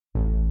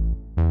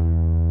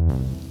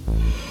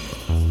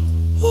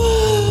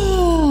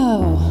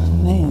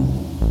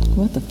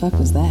What the fuck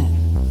was that?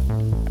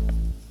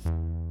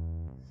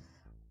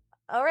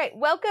 All right,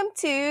 welcome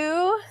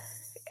to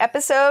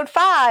episode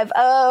 5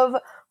 of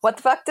What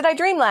the Fuck Did I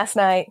Dream Last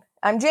Night?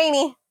 I'm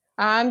Janie.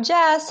 I'm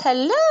Jess.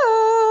 Hello.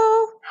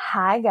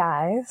 Hi,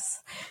 guys.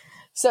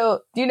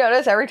 So, do you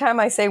notice every time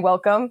I say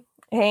welcome,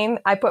 Hayne,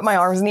 I put my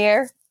arms in the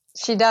air?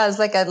 She does,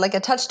 like a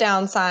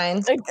touchdown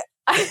sign.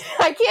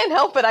 I can't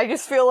help it. I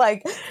just feel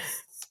like,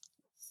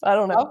 I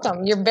don't know.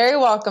 Welcome. You're very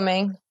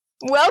welcoming.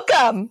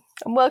 Welcome.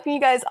 I'm welcoming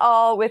you guys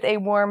all with a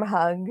warm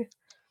hug.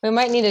 We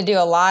might need to do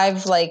a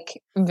live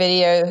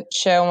video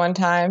show one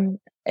time.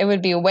 It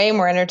would be way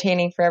more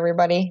entertaining for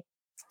everybody.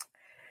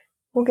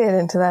 We'll get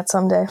into that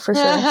someday for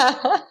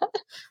sure.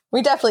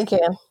 We definitely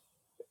can.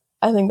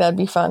 I think that'd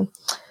be fun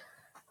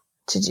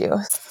to do.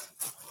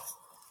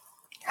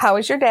 How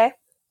was your day?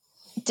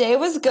 Day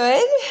was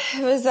good.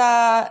 It was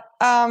kind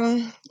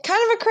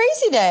of a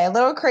crazy day, a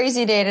little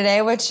crazy day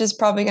today, which is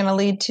probably going to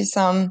lead to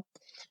some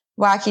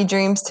wacky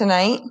dreams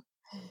tonight.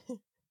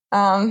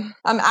 I'm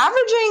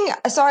averaging,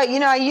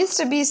 I used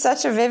to be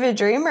such a vivid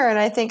dreamer, and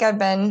I think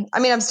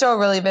I'm still a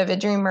really vivid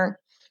dreamer,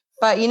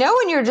 but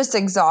when you're just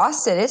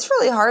exhausted, it's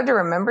really hard to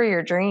remember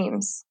your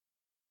dreams.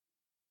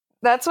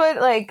 That's what,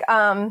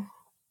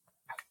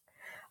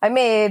 I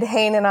made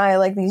Hayne and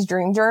I, these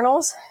dream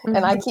journals, mm-hmm.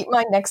 and I keep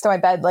mine next to my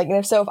bed,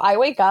 if I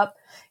wake up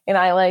and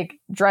I,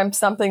 dreamt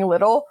something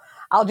little,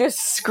 I'll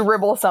just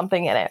scribble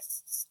something in it.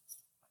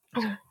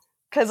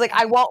 Because,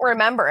 I won't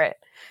remember it.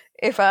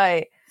 If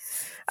I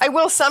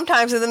will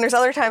sometimes, and then there's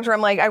other times where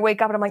I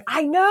wake up and I'm like,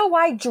 I know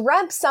I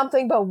dreamt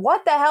something, but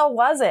what the hell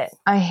was it?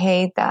 I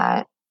hate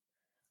that.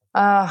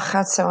 Oh,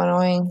 that's so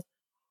annoying.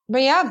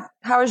 But yeah,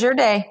 how was your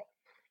day?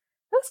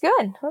 It was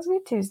good. It was a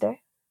good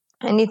Tuesday.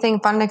 Anything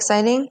fun and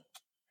exciting?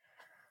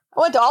 I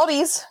went to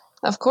Aldi's.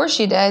 Of course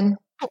you did.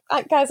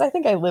 Guys, I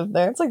think I live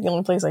there. It's the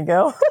only place I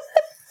go.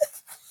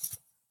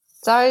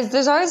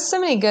 There's always so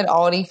many good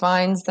Aldi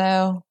finds,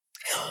 though.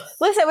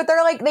 Listen, but they're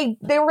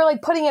they were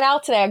putting it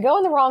out today. I go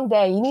on the wrong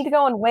day. You need to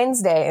go on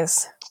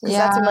Wednesdays. Yeah.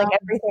 That's when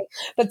everything.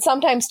 But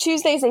sometimes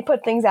Tuesdays they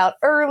put things out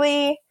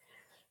early.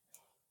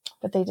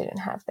 But they didn't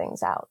have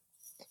things out.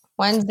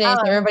 Wednesdays,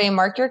 everybody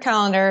mark your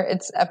calendar.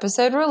 It's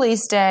episode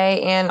release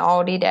day and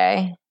Aldi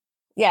day.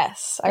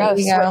 Yes. I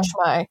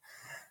gotta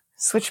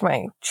switch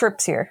my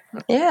trips here.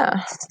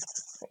 Yeah.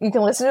 You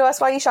can listen to us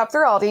while you shop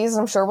through Aldi's.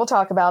 I'm sure we'll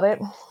talk about it.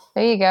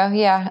 There you go.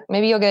 Yeah.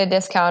 Maybe you'll get a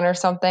discount or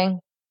something.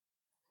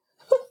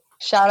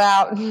 Shout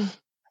out.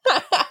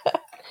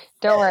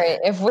 Don't worry.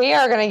 If we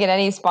are going to get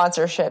any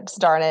sponsorships,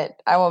 darn it,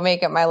 I will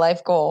make it my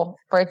life goal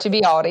for it to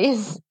be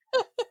Aldi's.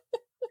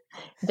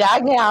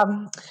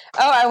 Dagnab.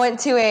 Oh, I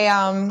went to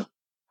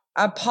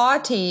a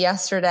party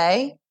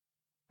yesterday.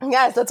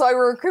 Yes, that's why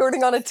we're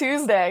recording on a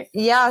Tuesday.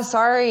 Yeah,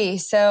 sorry.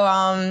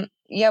 So,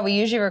 we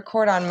usually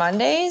record on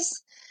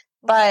Mondays,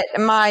 but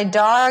my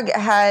dog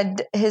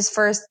had his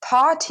first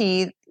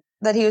party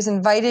that he was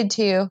invited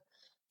to.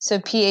 So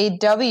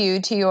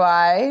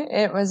PAWTY,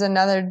 it was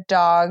another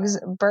dog's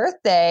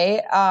birthday.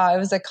 It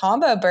was a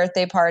combo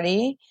birthday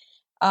party.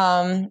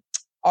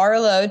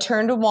 Arlo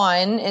turned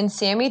 1 and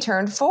Sammy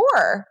turned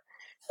 4.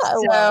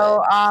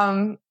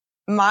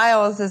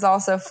 Miles is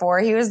also 4.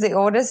 He was the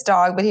oldest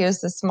dog, but he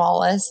was the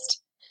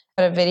smallest.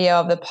 I had a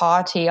video of the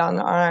party on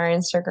our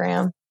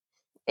Instagram.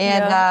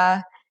 And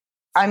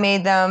I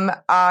made them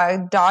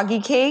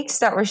doggy cakes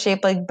that were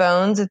shaped like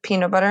bones with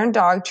peanut butter and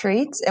dog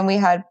treats. And we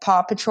had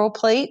Paw Patrol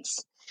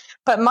plates.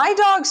 But my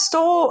dog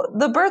stole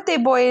the birthday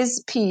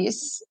boy's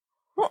piece.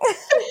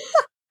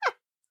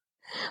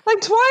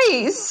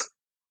 Twice.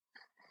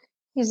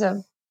 He's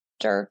a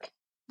jerk.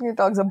 Your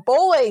dog's a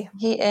bully.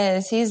 He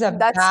is. He's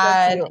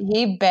bad.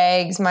 He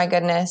begs, my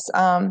goodness.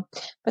 But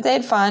they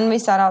had fun. We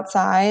sat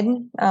outside,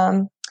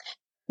 and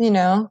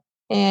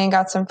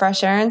got some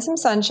fresh air and some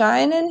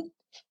sunshine, and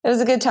it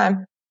was a good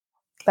time.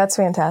 That's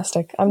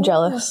fantastic. I'm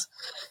jealous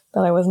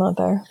that I was not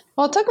there.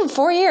 Well, it took him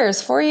 4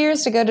 years. 4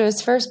 years to go to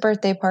his first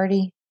birthday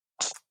party.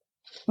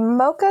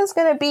 Mocha's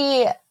going to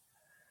be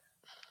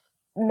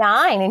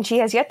 9 and she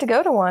has yet to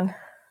go to one.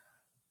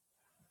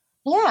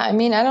 Yeah. I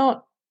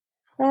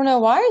don't know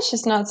why. It's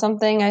just not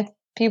something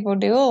people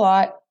do a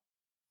lot of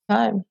the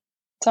time.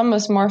 It's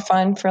almost more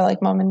fun for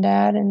mom and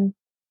dad and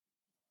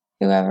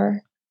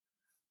whoever.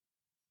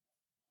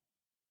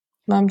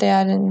 Mom,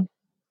 dad, and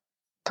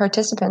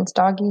participants,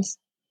 doggies.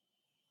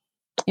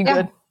 You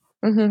good?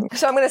 Mm-hmm.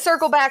 So I'm going to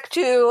circle back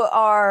to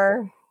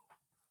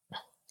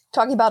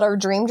talking about our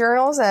dream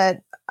journals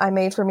that I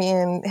made for me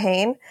and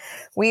Hayne.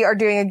 We are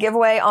doing a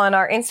giveaway on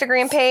our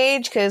Instagram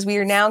page because we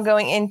are now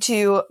going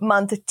into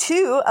month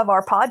 2 of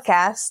our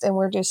podcast, and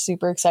we're just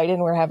super excited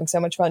and we're having so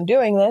much fun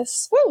doing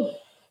this. Woo!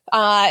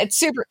 It's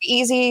super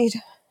easy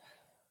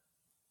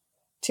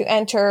to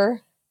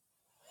enter.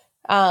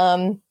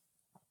 But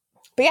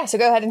yeah, so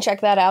go ahead and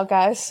check that out,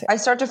 guys. I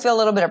start to feel a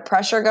little bit of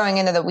pressure going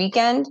into the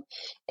weekend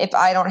if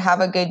I don't have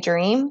a good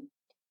dream.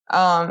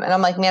 And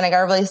I'm like, man, I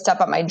got to really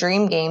step up my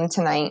dream game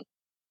tonight.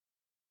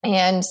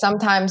 And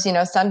sometimes,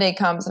 Sunday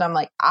comes and I'm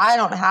like, I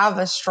don't have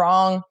a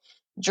strong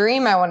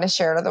dream I want to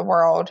share to the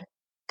world.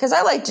 Because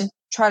I like to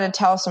try to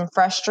tell some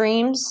fresh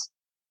dreams.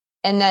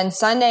 And then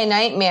Sunday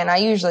night, man, I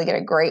usually get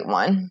a great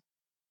one.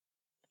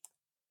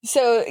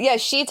 So yeah,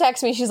 she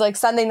texted me. She's like,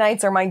 Sunday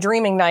nights are my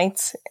dreaming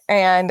nights.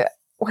 And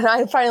when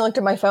I finally looked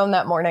at my phone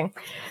that morning,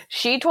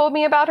 she told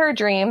me about her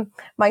dream.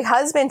 My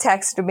husband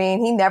texted me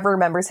and he never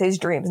remembers his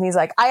dreams. And he's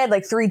like, I had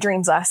like 3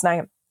 dreams last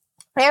night.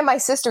 And my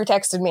sister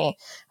texted me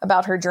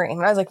about her dream.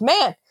 And I was like,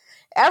 man,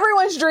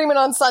 everyone's dreaming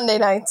on Sunday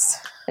nights.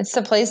 It's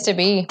the place to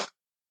be.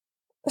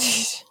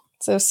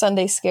 So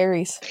Sunday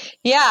scaries.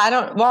 Yeah,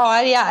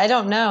 I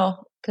don't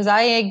know. Because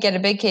I get a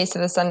big case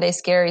of the Sunday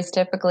scaries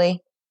typically.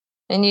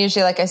 And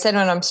usually, like I said,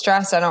 when I'm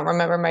stressed, I don't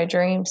remember my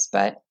dreams.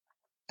 But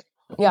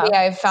yeah,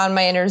 I've found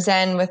my inner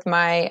zen with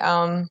my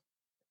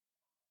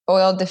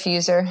oil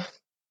diffuser.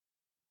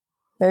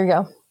 There you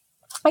go.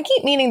 I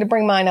keep meaning to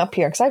bring mine up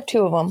here because I have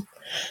 2 of them.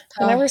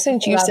 And ever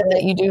since you said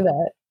that you do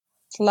that.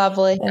 It's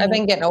lovely. I've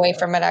been getting away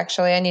from it,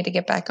 actually. I need to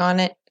get back on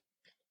it.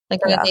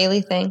 Like on a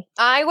daily thing.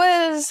 I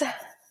was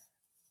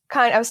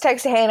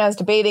texting Hannah, I was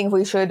debating if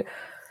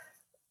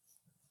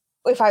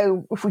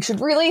we should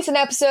release an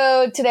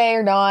episode today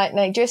or not. And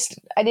I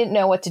didn't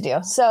know what to do.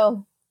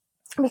 So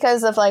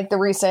because of like the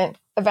recent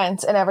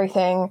events and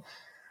everything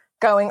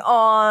going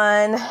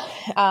on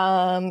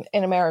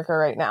in America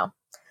right now.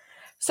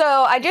 So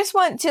I just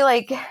want to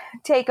like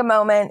take a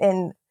moment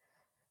and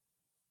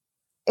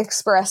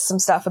express some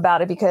stuff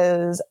about it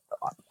because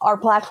our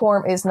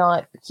platform is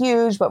not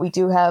huge, but we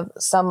do have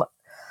some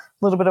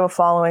little bit of a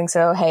following.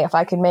 So, hey, if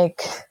I could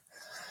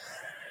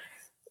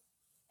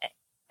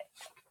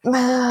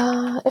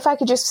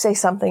just say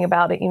something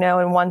about it,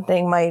 and one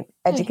thing might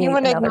educate. You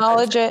want to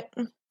acknowledge it.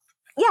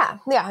 Yeah,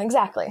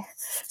 exactly.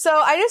 So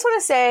I just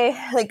want to say,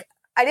 like,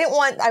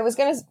 I was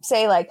going to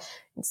say, like,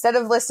 instead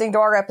of listening to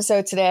our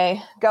episode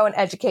today, go and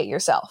educate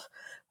yourself.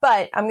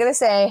 But I'm going to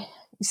say,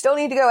 you still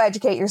need to go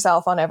educate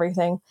yourself on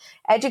everything.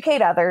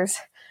 Educate others.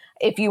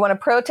 If you want to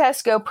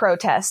protest, go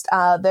protest.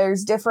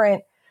 There's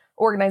different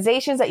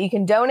organizations that you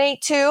can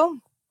donate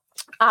to.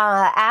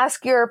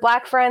 Ask your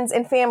Black friends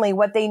and family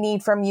what they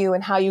need from you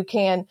and how you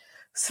can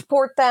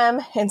support them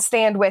and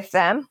stand with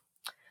them.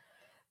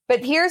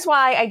 But here's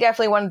why I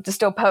definitely wanted to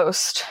still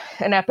post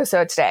an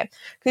episode today.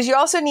 Because you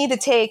also need to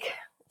take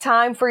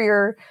time for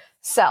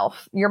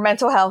yourself. Your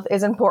mental health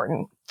is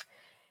important.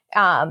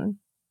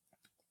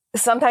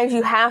 Sometimes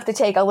you have to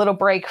take a little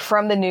break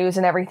from the news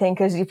and everything,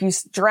 because if you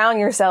drown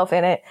yourself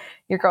in it,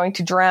 you're going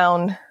to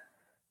drown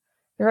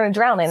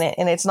in it,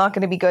 and it's not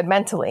going to be good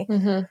mentally.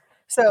 Mm-hmm.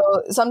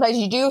 So sometimes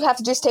you do have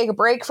to just take a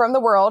break from the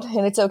world,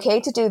 and it's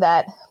okay to do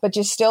that, but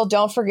just still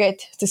don't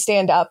forget to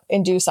stand up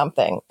and do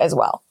something as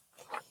well.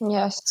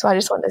 Yes. So I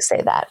just wanted to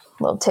say that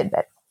little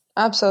tidbit.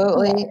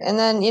 Absolutely. Okay. And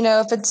then,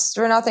 if it's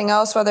for nothing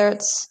else, whether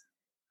it's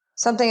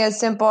something as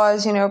simple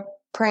as,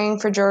 praying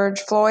for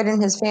George Floyd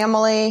and his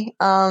family,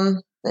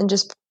 and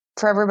just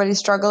for everybody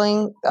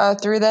struggling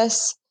through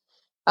this,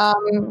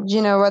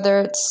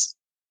 whether it's,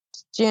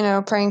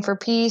 praying for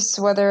peace,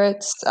 whether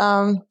it's,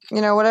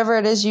 whatever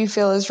it is you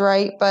feel is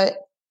right, but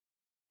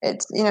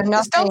it's, nothing.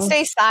 Just don't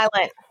stay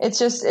silent.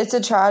 It's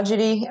a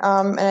tragedy.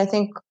 And I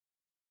think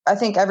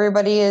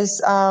everybody is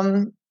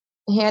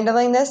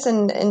handling this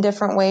in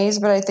different ways,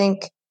 but I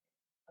think,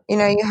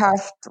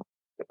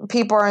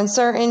 people are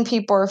uncertain,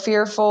 people are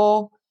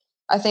fearful.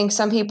 I think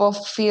some people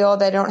feel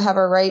they don't have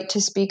a right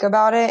to speak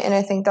about it. And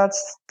I think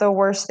that's the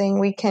worst thing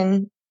we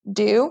can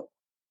do.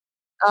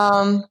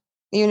 Even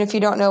if you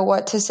don't know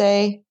what to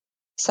say,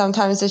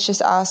 sometimes it's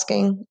just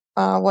asking,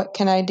 what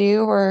can I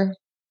do? Or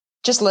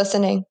just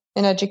listening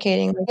and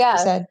educating, like you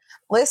said.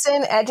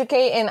 Listen,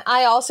 educate. And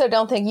I also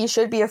don't think you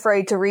should be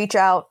afraid to reach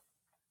out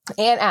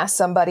and ask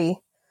somebody,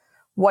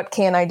 what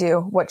can I do?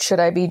 What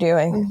should I be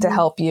doing to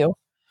help you?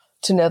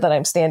 To know that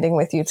I'm standing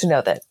with you, to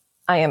know that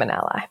I am an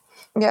ally.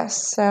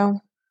 Yes. So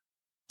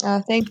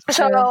thanks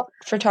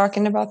for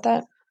talking about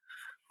that.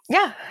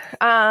 Yeah.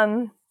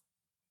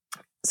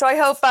 So I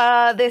hope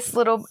this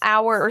little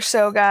hour or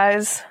so,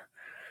 guys,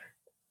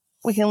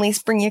 we can at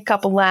least bring you a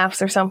couple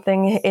laughs or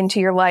something into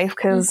your life,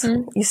 because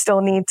you still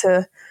need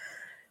to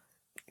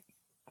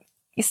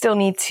You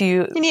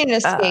need an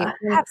escape.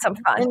 Have some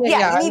fun.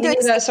 You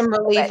need some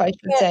relief, I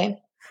should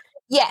say.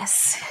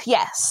 Yes.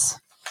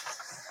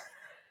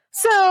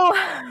 So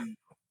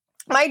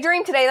my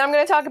dream today that I'm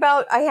going to talk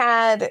about,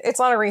 it's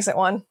not a recent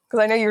one,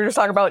 because I know you were just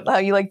talking about how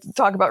you like to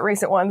talk about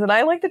recent ones, and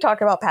I like to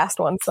talk about past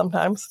ones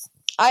sometimes.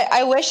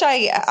 I wish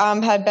I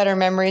had better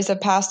memories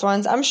of past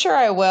ones. I'm sure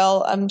I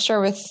will. I'm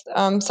sure with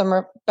some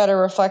better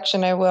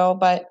reflection I will,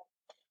 but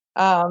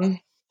I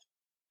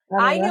knew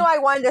I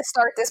wanted to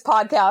start this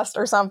podcast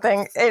or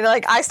something. And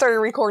I started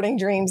recording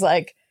dreams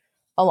a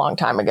long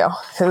time ago,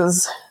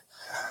 because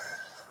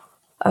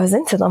I was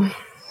into them,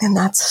 and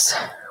that's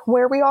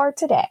where we are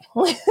today.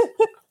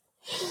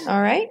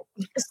 All right.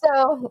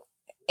 So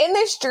in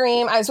this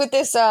dream, I was with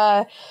this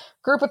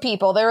group of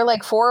people. There were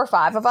 4 or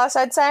 5 of us,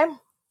 I'd say.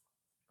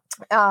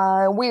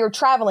 We were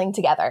traveling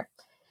together.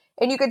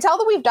 And you could tell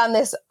that we've done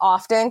this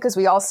often because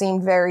we all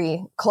seemed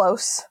very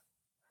close.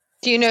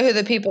 Do you know who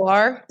the people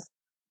are?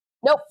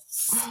 Nope.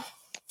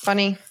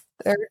 Funny.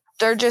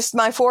 They're just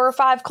my 4 or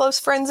 5 close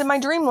friends in my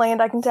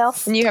dreamland, I can tell.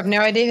 And you have no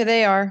idea who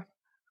they are.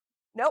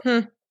 Nope. Hmm.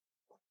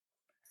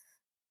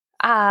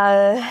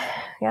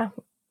 Yeah.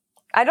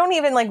 I don't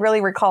even like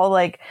really recall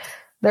like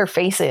their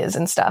faces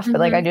and stuff, but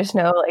like I just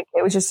know like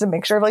it was just a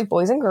mixture of like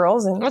boys and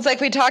girls. And It's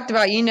like we talked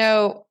about,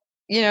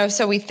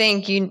 so we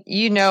think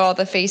you know all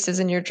the faces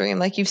in your dream,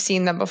 like you've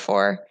seen them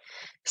before.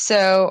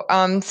 So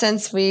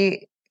since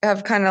we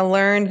have kind of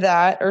learned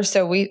that, or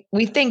so we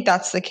think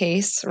that's the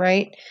case,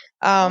 right?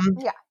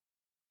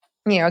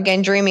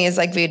 Again, dreaming is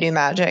like voodoo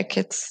magic.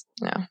 It's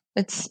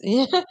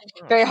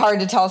very hard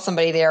to tell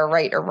somebody they are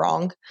right or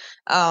wrong.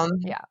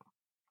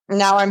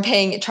 Now I'm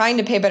trying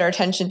to pay better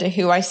attention to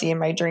who I see in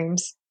my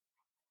dreams.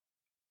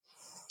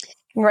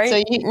 Right.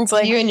 So it's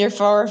like you and your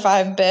 4 or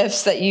 5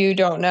 biffs that you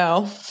don't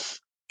know.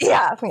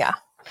 Yeah.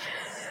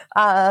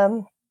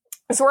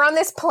 So we're on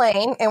this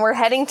plane and we're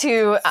heading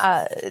to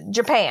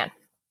Japan.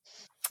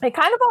 It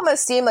kind of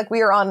almost seemed like we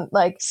were on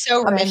like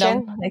So a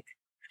random. mission,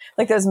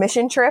 like those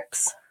mission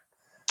trips.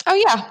 Oh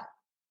yeah.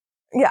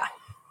 Yeah.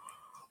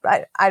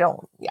 I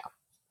don't. Yeah.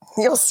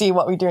 You'll see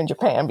what we do in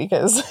Japan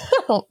because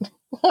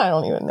I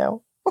don't even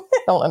know. I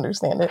don't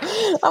understand it.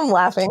 I'm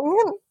laughing.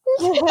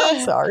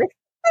 I'm sorry.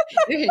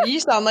 You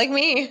sound like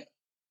me.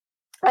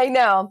 I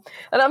know.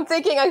 And I'm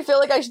thinking, I feel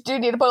like I do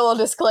need to put a little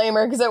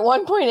disclaimer because at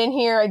one point in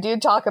here, I do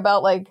talk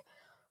about like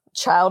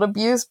child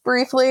abuse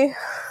briefly.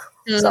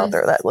 So I'll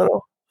throw that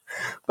little.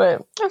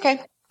 But okay.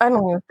 I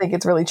don't even think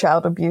it's really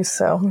child abuse.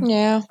 So,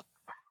 yeah.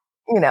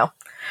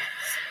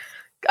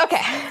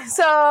 Okay.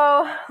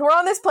 So we're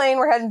on this plane.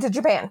 We're heading to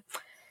Japan.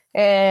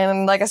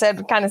 And like I said,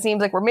 it kind of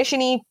seems like we're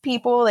mission-y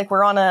people. Like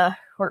we're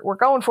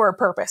going for a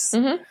purpose.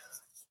 Mm-hmm.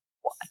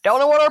 Don't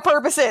know what our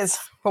purpose is,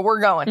 but we're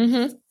going.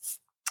 Mm-hmm.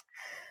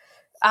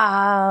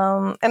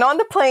 And on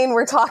the plane,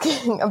 we're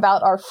talking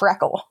about our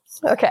freckle.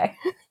 Okay.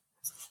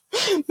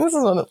 This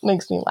is what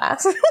makes me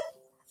laugh.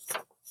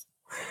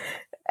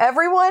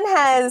 Everyone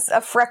has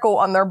a freckle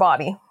on their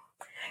body.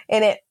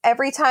 And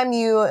every time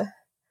you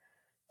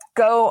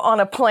go on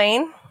a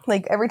plane,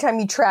 like every time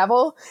you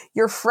travel,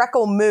 your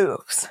freckle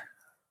moves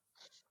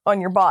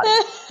on your body.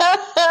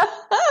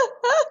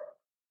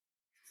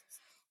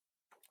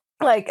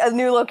 Like a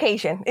new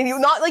location. And you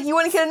not like you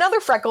want to get another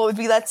freckle, it would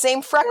be that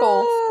same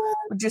freckle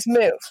would just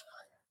move.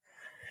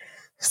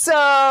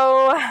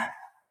 So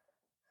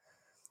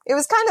it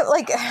was kind of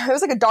like it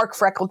was like a dark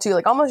freckle too,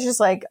 like almost just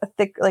like a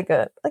thick, like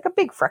a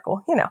big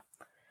freckle,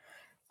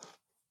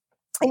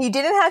 And you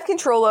didn't have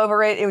control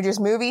over it. It would just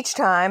move each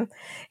time.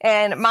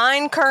 And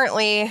mine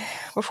currently,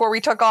 before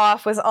we took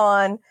off, was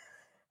on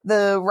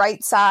the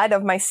right side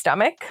of my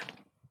stomach.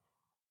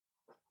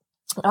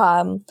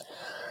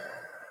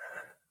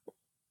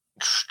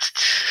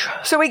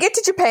 So we get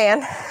to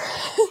Japan.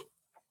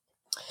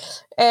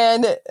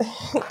 And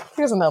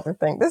here's another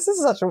thing. This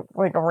is such a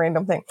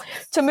random thing.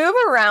 To move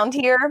around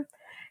here,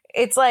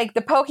 it's like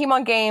the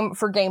Pokemon game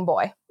for Game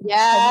Boy.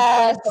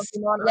 Yes.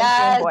 Pokemon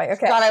on Game Boy.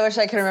 Okay. God, I wish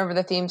I could remember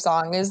the theme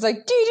song. It was like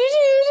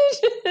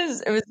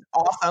it was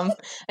awesome.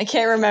 I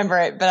can't remember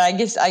it, but I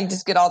guess I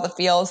just get all the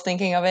feels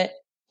thinking of it.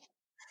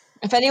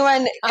 If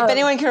anyone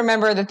can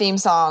remember the theme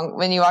song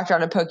when you walked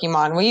around a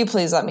Pokemon, will you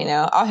please let me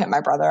know? I'll hit my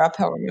brother up.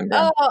 He'll remember.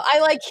 Oh,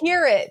 I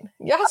hear it.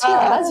 That's your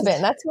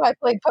husband. That's who I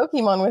played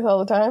Pokemon with all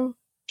the time.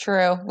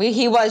 True.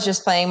 He was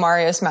just playing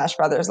Mario Smash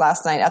Brothers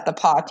last night at the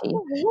party.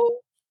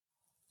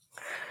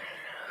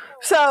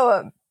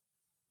 So,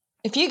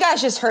 if you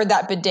guys just heard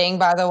that beding,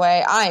 by the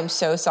way, I am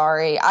so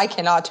sorry. I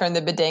cannot turn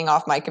the beding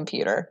off my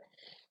computer.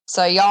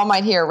 So y'all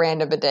might hear a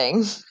random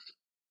beding.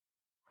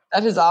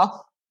 That is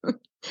all.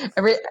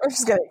 I'm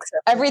just gonna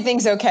accept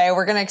everything's okay.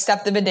 We're gonna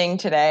accept the beding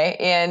today,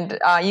 and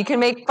you can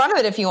make fun of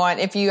it if you want.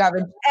 If you have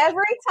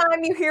every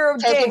time you hear a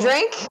take ding, a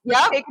drink.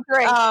 Yep. Take a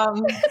drink.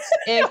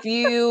 If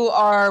you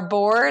are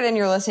bored and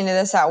you're listening to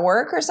this at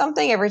work or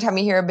something, every time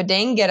you hear a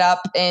beding, get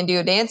up and do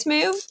a dance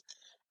move.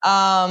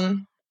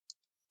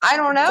 I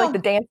don't know. It's like the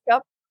dance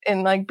cup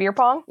in like beer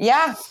pong.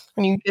 Yeah.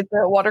 When you get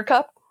the water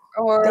cup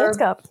or dance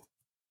cup.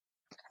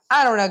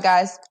 I don't know,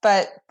 guys,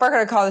 but we're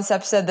going to call this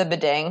episode The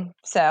Beding.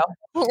 So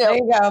there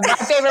you go. My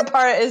favorite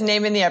part is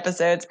naming the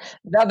episodes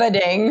The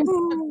Beding.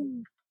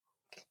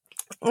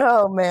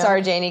 Oh, man.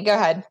 Sorry, Janie. Go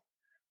ahead.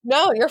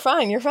 No, you're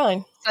fine. You're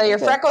fine. So your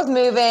freckles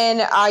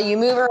moving. You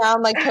move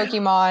around like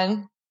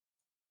Pokemon.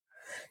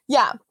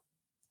 Yeah.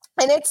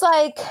 And it's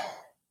like...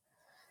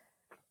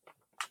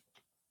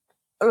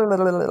 So it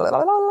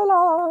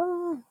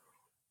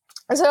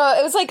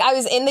was like I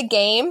was in the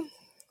game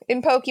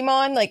in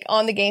Pokemon, like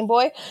on the Game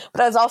Boy,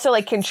 but I was also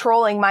like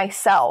controlling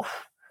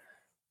myself.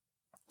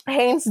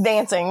 Haynes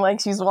dancing like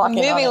she's walking,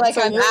 moving on like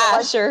so I'm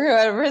Ash or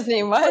whoever his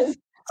name was.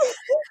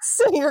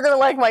 So you're gonna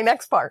like my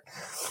next part.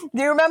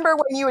 Do you remember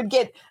when you would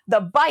get the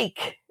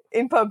bike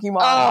in Pokemon?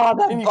 Oh,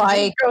 the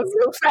bike go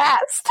so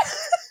fast.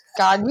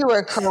 God, you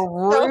were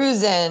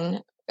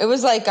cruising. It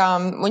was like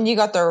when you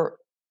got the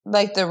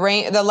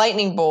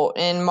lightning bolt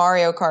in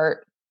Mario Kart.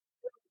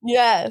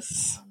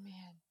 Yes. Oh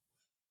man.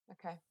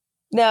 Okay.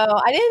 No,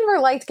 I never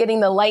liked getting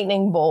the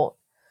lightning bolt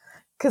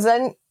because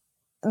then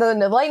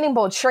the lightning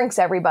bolt shrinks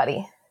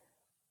everybody.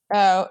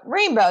 Oh,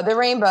 rainbow. The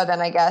rainbow,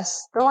 then, I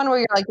guess. The one where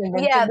you're like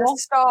invincible. Yeah, the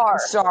star.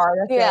 The star.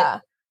 That's Yeah.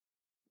 it.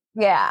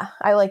 Yeah,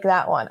 I like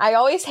that one. I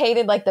always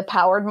hated like the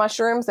powered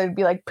mushrooms. They'd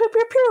be like pew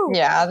pew pew.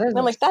 Yeah, and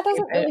I'm like, that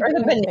doesn't really or do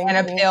the anything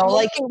banana to me. peel. I'm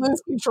Like, you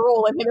lose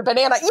control and hit a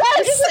banana.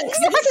 Yes,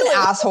 you're just an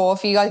asshole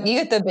if you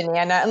get the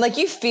banana and like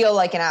you feel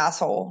like an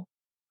asshole.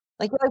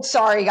 Like, you're like,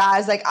 sorry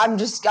guys, like I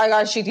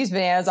gotta shoot these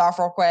bananas off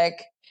real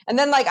quick. And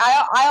then like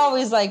I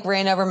always like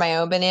ran over my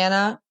own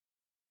banana.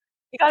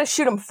 You gotta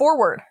shoot them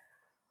forward.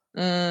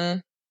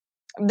 Then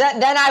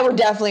I would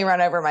definitely run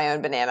over my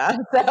own banana.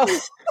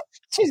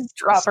 So just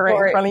drop her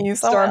right in front of you.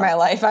 Store my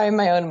life. I'm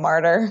my own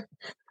martyr.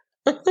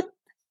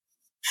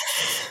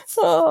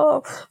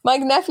 Oh, my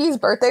nephew's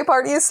birthday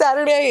party is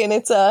Saturday, and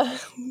it's a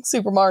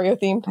Super Mario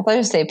themed. I thought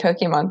you say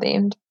Pokemon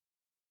themed.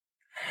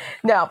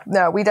 No,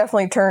 we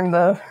definitely turned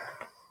the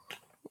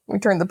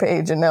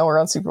page, and now we're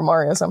on Super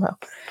Mario somehow.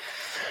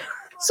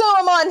 So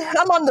I'm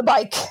on the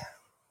bike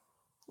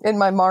in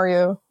my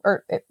Mario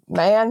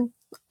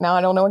now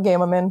I don't know what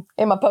game I'm in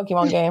my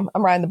Pokemon game.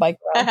 I'm riding the bike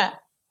around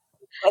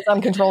as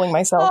I'm controlling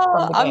myself. From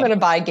the game. I'm going to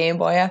buy a Game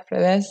Boy after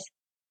this.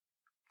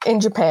 In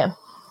Japan.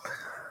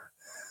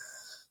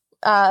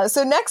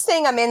 So next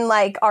thing, I'm in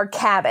like our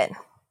cabin.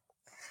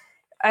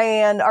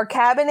 And our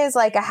cabin is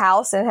like a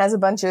house and it has a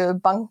bunch of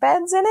bunk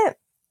beds in it.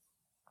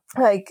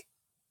 Like,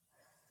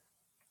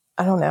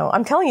 I don't know.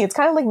 I'm telling you, it's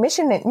kind of like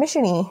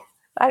mission-y.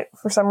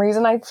 For some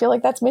reason, I feel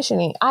like that's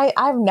mission-y.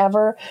 I've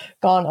never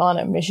gone on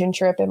a mission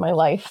trip in my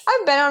life.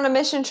 I've been on a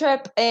mission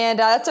trip, and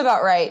that's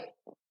about right.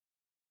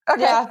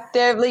 Okay.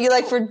 Yeah,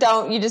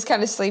 you just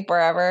kind of sleep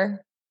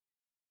wherever.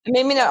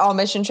 Maybe not all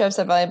mission trips.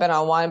 I've only been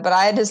on one, but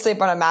I had to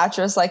sleep on a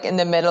mattress like in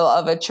the middle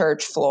of a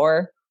church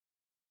floor.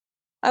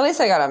 At least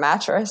I got a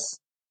mattress.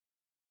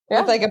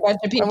 Yeah. With like a bunch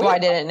of people I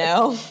didn't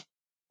know.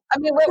 I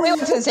mean, we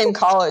went to the same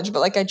college, but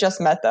like I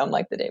just met them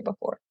like the day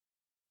before.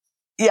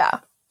 Yeah.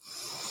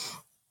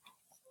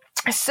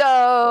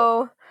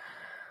 So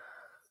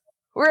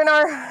we're in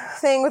our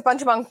thing with a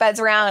bunch of bunk beds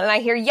around, and I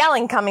hear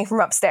yelling coming from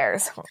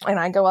upstairs. And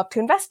I go up to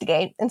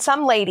investigate, and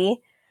some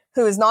lady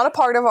who is not a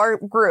part of our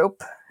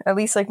group, at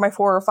least like my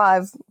 4 or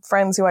 5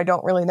 friends who I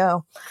don't really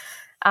know,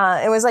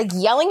 it was like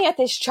yelling at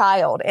this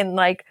child. And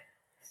like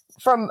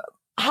from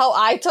how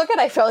I took it,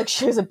 I felt like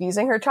she was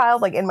abusing her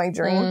child, like in my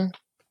dream.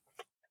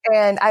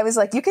 And I was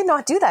like, you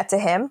cannot do that to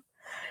him.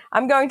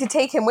 I'm going to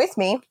take him with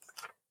me.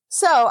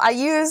 So I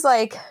use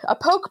like a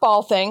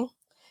Pokeball thing,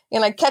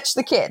 and I catch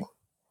the kid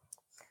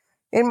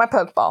in my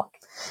Pokeball,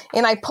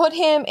 and I put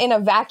him in a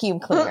vacuum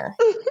cleaner.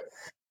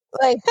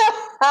 Like,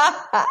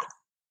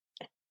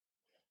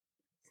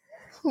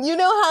 you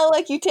know how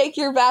like you take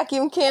your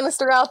vacuum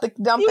canister out,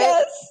 dump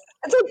it?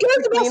 It's like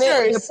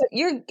Ghostbusters.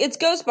 It's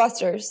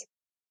Ghostbusters.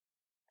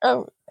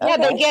 Oh, okay. Yeah,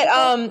 they get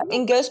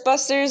in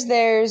Ghostbusters.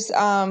 There's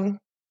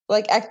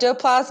like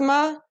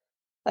ectoplasma,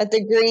 like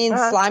the green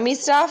slimy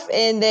stuff,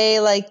 and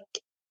they like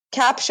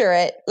capture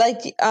it.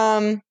 Like,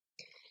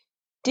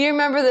 do you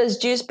remember those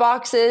juice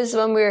boxes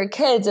when we were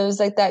kids? It was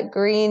like that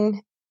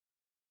green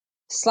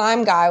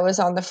slime guy was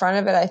on the front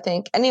of it, I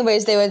think.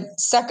 Anyways, they would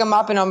suck them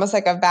up in almost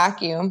like a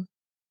vacuum.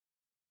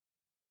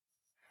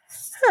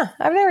 Huh,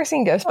 I've never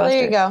seen Ghostbusters. Oh,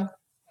 there you go.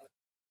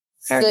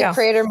 The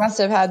creator must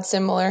have had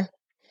similar.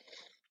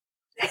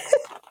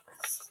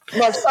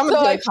 Well, someone's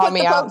going to call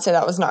me out and say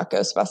that was not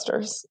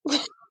Ghostbusters.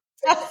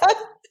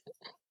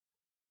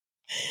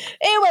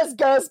 It was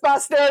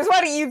Ghostbusters.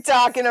 What are you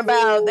talking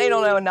about? They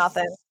don't know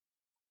nothing.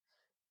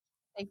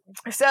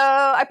 So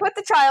I put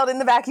the child in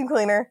the vacuum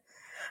cleaner,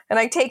 and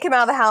I take him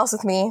out of the house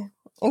with me.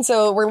 And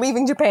so we're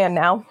leaving Japan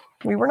now.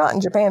 We were not in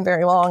Japan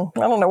very long.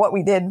 I don't know what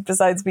we did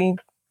besides me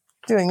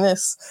doing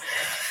this.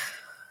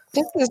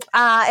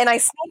 And I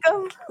sneak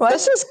him. What?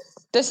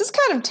 This is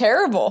kind of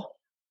terrible.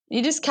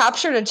 You just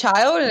captured a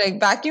child in a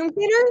vacuum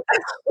cleaner?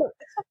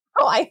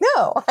 Oh, I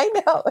know.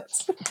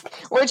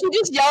 Weren't you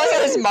just yelling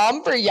at his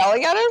mom for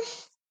yelling at him?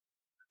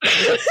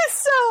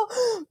 So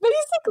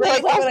basically,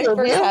 when I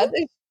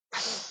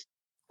first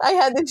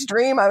had this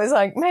dream, I was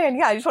like, man,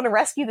 yeah, I just want to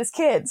rescue this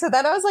kid. So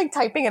then I was like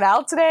typing it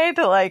out today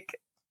to like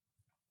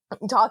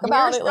talk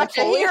about it. Like,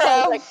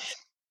 like,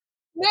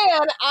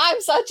 man,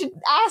 I'm such an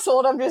asshole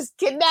and I'm just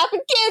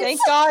kidnapping kids. Thank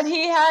God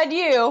he had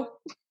you.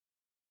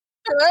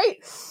 Right?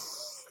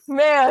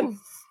 Man.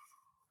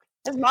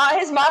 His mom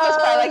was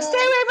probably like, stay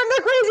away from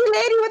the crazy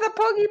lady with a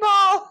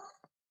Pokeball.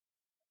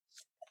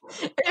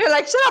 And you're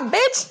like, shut up,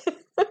 bitch.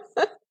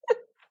 Okay,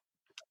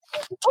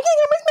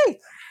 come with me.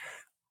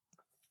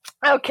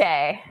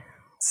 Okay.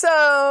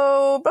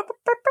 So,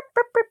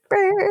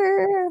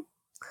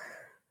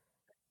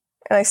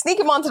 and I sneak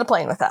him onto the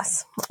plane with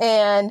us.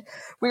 And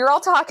we were all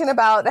talking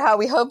about how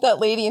we hope that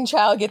lady and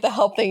child get the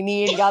help they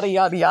need, yada,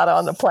 yada, yada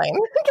on the plane.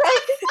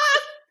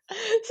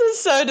 This is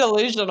so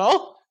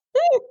delusional.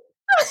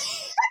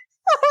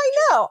 I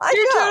know.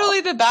 You're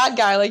totally the bad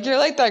guy. Like, you're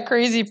like that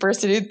crazy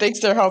person who thinks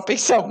they're helping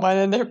someone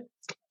and they're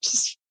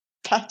just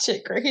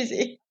batshit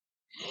crazy.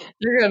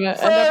 You're going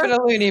to end up in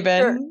a loony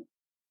bin. Sure.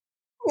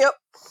 Yep.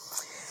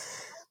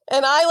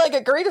 And I like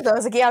agreed with them. I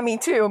was like, yeah, me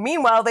too.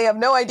 Meanwhile, they have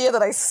no idea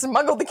that I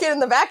smuggled the kid in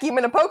the vacuum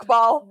in a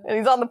Pokeball, and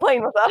he's on the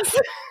plane with us.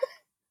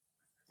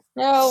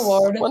 Oh,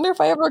 Lord. Wonder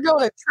if I ever go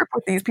on a trip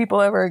with these people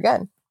ever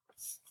again.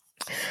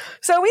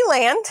 So we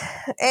land,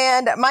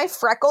 and my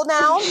freckle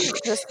now,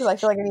 just because I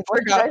feel like I need to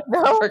let you guys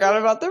know. I forgot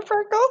about the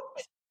freckle.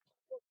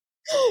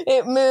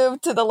 It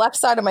moved to the left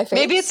side of my face.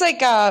 Maybe it's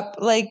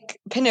like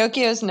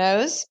Pinocchio's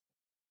nose.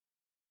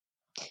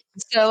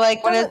 So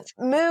like when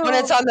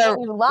it's on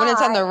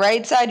the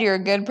right side, you're a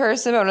good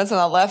person, but when it's on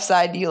the left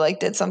side, you like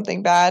did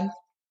something bad.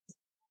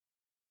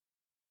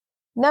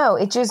 No,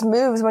 it just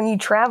moves when you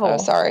travel. Oh,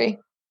 sorry.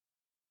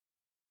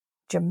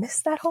 Did you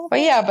miss that whole Well,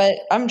 thing? yeah, but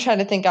I'm trying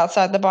to think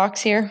outside the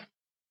box here.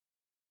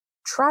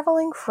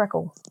 Traveling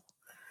freckle.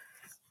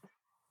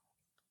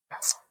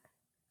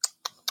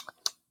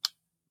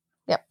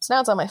 Yep, so now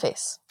it's on my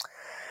face.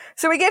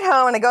 So we get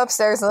home and I go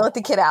upstairs and I let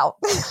the kid out.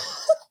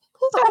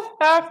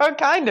 How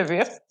kind of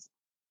you.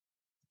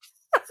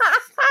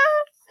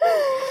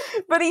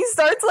 But he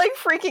starts like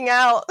freaking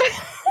out.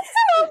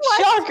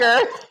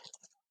 Shocker.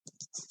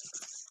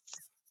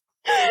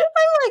 I'm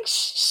like,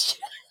 shh.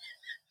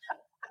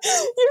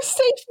 You're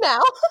safe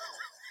now.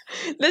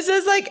 This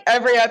is like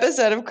every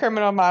episode of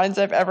Criminal Minds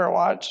I've ever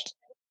watched.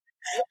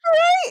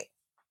 Right?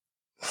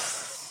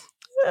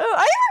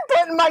 I even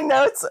put in my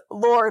notes,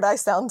 Lord, I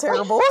sound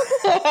terrible.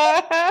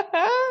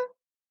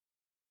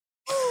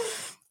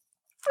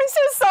 He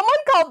says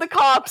someone called the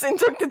cops and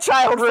took the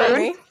child from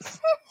me.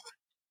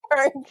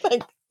 Right,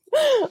 like,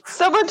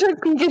 someone took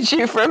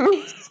Pikachu from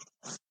me.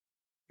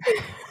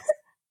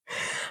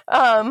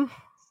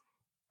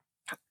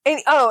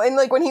 And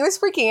like when he was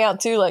freaking out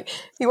too, like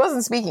he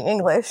wasn't speaking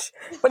English,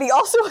 but he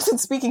also wasn't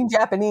speaking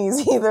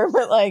Japanese either.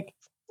 But like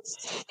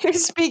he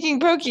was speaking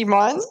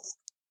Pokemon.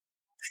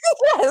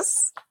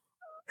 Yes.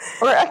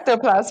 Or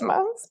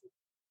ectoplasma.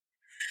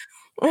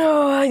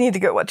 Oh, I need to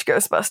go watch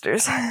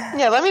Ghostbusters.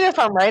 Yeah, let me know if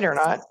I'm right or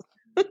not.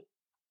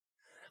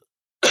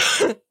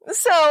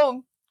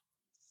 So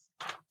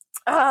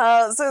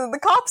the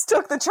cops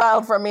took the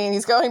child from me and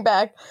he's going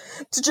back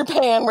to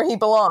Japan where he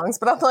belongs.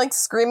 But I'm like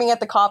screaming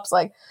at the cops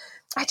like,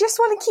 I just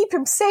want to keep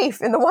him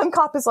safe. And the one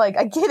cop is like,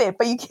 I get it,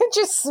 but you can't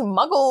just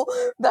smuggle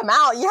them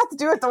out. You have to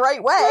do it the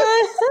right way.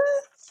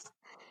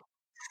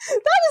 That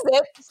is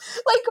it.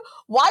 Like,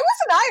 why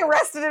wasn't I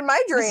arrested in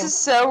my dream? This is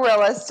so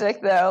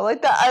realistic, though.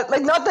 Like that,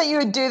 like not that you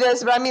would do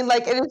this, but I mean,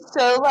 like it is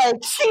so like.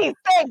 Gee,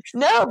 thanks.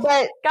 No,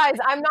 but guys,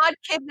 I'm not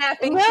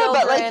kidnapping children.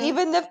 But like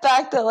even the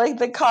fact that like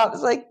the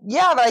cops, like,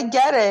 yeah, but I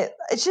get it.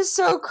 It's just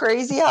so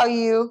crazy how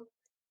you.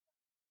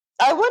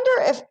 I wonder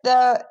if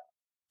that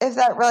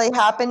really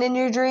happened in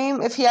your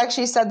dream. If he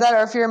actually said that,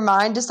 or if your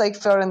mind just like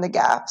filled in the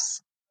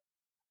gaps,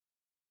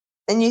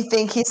 and you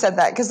think he said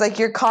that because like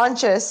you're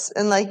conscious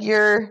and like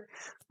you're.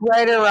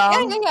 Right or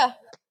wrong? Yeah.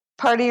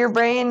 Part of your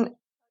brain.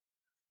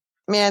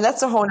 Man,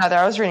 that's a whole nother.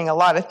 I was reading a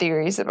lot of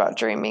theories about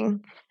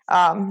dreaming.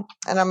 And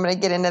I'm going to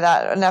get into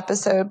that in an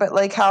episode. But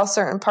like how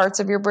certain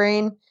parts of your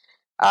brain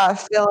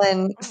fill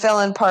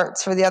in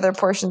parts for the other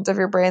portions of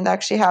your brain that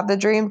actually have the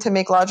dream to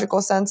make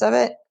logical sense of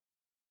it.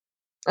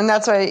 And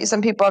that's why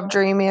some people have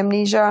dream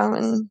amnesia.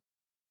 And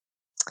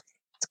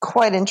it's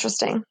quite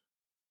interesting.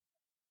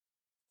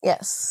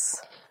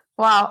 Yes.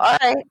 Wow. All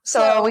right.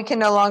 So we can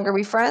no longer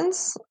be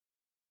friends?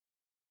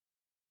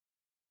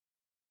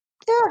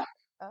 Yeah.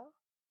 Oh.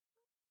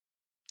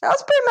 That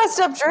was a pretty messed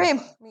up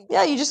dream.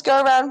 Yeah, you just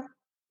go around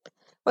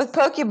with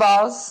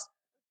Pokeballs.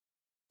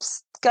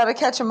 Got to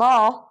catch them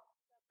all.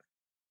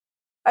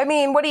 I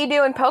mean, what do you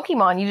do in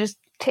Pokemon? You just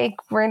take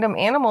random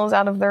animals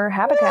out of their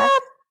habitat.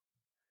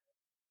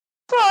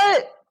 Yeah,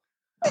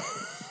 but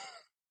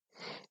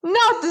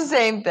not the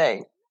same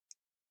thing.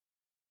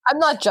 I'm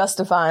not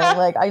justifying.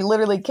 Like, I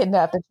literally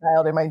kidnapped a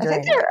child in my dream.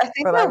 I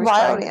think they're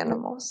wild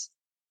animals.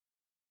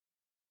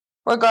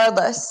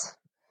 Regardless.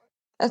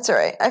 That's all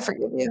right. I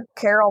forgive you.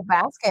 Carol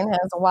Baskin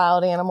has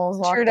wild animals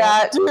locked True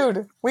that.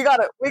 Dude, we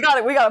gotta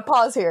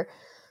pause here.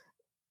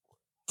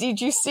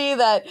 Did you see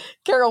that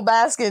Carol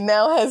Baskin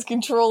now has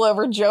control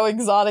over Joe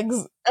Exotic's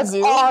zoo? That's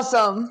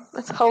awesome.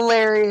 That's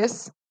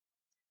hilarious.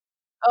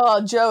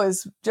 Oh, Joe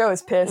is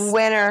pissed.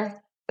 Winner.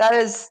 That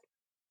is,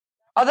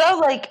 although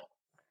like,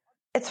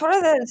 it's one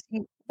of those.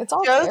 It's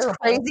all Joe's terrible.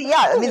 crazy.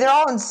 Yeah, I mean they're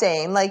all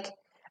insane. Like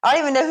I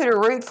don't even know who to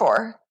root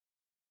for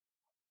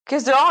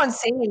because they're all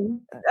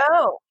insane.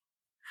 No.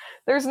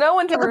 There's no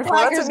one to root for.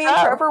 That's what me and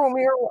Trevor, when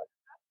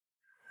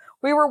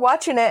we were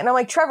watching it, and I'm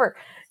like, Trevor,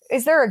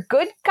 is there a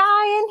good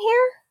guy in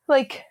here?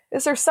 Like,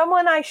 is there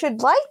someone I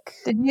should like?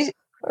 Did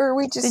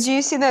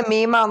you see the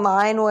meme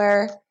online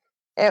where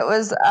it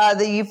was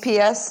the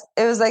UPS?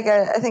 It was like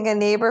I think a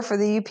neighbor for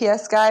the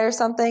UPS guy or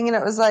something, and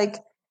it was like,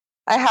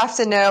 I have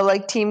to know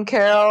like Team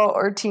Carol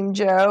or Team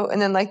Joe,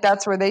 and then like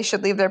that's where they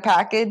should leave their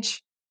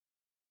package.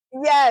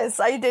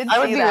 Yes, I did. I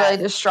would be really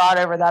distraught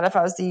over that if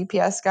I was the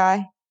UPS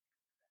guy.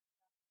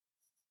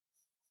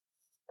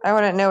 I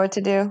wouldn't know what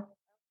to do.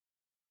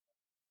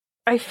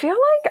 I feel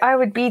like I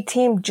would be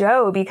Team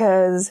Joe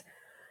because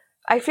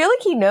I feel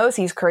like he knows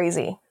he's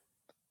crazy.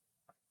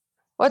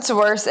 What's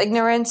worse,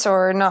 ignorance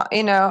or not?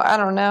 I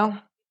don't know.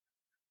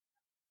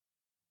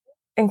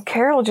 And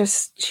Carol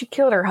she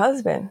killed her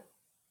husband.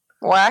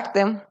 Whacked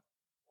him.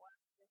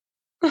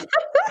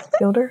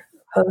 Killed her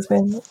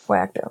husband,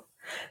 whacked him.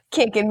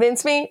 Can't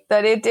convince me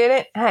that it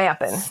didn't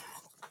happen.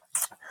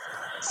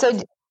 So,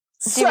 do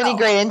you have any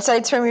great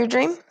insights from your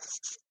dream?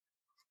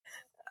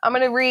 I'm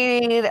going to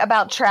read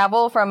about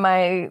travel from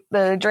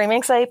the dream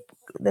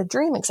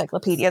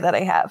encyclopedia that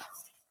I have.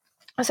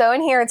 So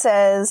in here it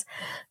says,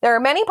 there are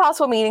many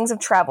possible meanings of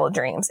travel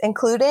dreams,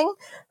 including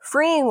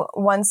freeing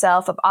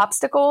oneself of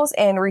obstacles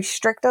and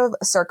restrictive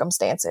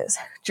circumstances.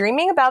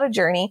 Dreaming about a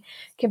journey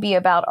can be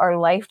about our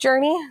life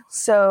journey,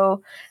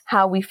 so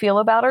how we feel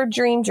about our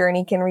dream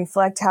journey can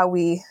reflect how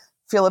we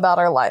feel about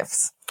our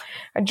lives.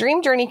 A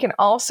dream journey can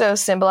also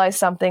symbolize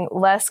something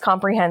less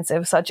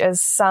comprehensive, such as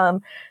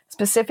some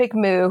specific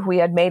move we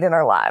had made in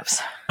our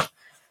lives.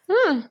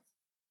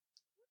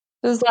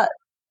 Is that?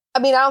 I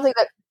mean, I don't think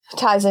that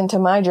ties into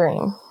my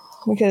dream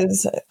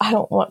because I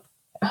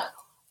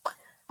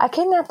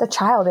kidnapped a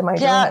child in my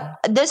dream. Yeah,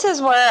 this is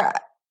where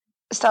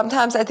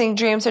sometimes I think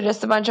dreams are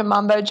just a bunch of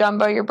mumbo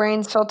jumbo your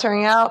brain's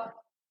filtering out.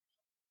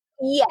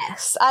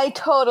 Yes, I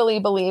totally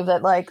believe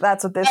that. Like,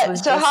 that's what this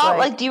was. So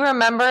how do you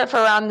remember if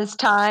around this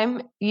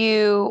time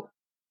you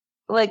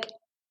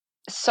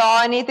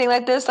saw anything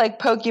like this, like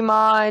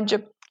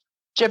Pokemon,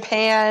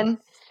 Japan?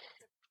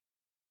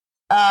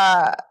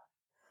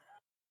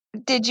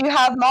 Did you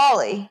have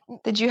Molly?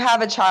 Did you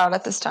have a child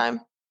at this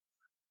time?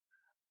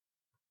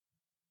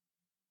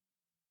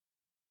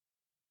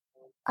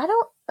 I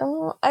don't.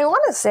 I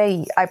want to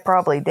say I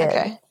probably did.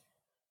 Okay,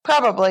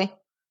 probably.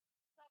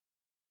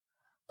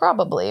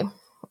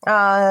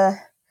 I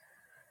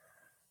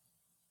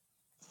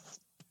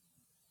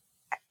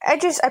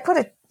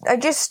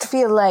just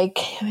feel like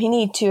we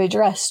need to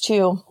address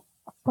too.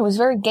 It was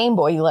very Game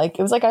Boy like.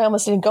 It was like I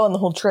almost didn't go on the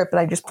whole trip, but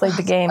I just played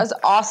the game. That's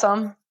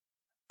awesome.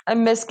 I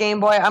miss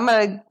Game Boy. I'm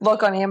gonna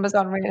look on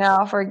Amazon right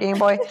now for a Game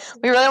Boy.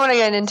 We really want to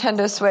get a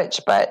Nintendo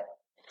Switch, but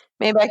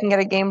maybe I can get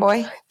a Game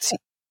Boy.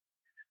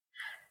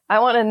 I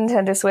want a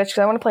Nintendo Switch because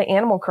I want to play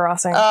Animal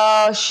Crossing.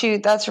 Oh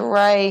shoot, that's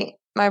right.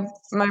 My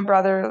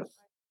brother,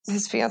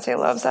 his fiance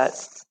loves that.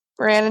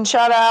 Brandon,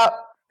 shout out.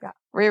 Yeah.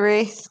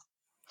 Riri.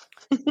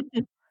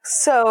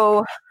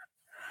 So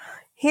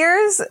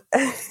here's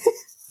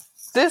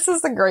this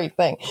is the great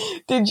thing.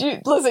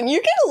 Listen,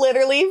 you can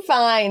literally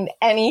find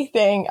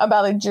anything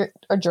about a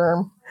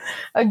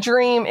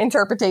dream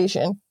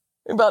interpretation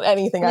about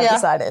anything. I've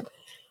decided.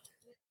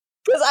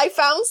 Because I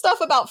found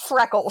stuff about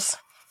freckles.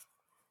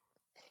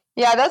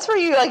 Yeah, that's where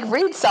you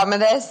read some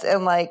of this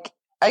and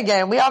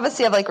again, we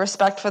obviously have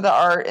respect for the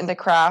art and the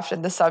craft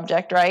and the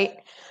subject, right?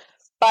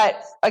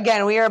 But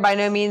again, we are by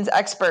no means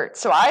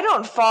experts. So I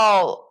don't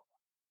fall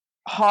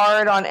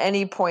hard on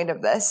any point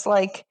of this.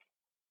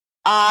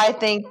 I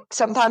think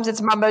sometimes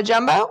it's mumbo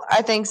jumbo.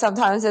 I think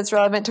sometimes it's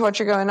relevant to what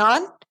you're going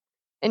on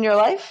in your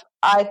life.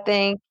 I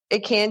think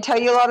it can tell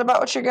you a lot about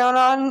what you're going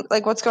on,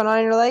 what's going on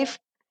in your life.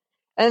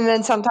 And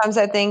then sometimes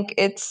I think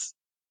it's,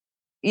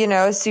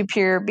 a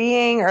superior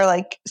being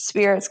or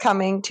spirits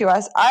coming to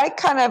us. I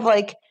kind of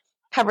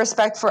have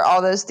respect for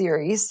all those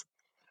theories.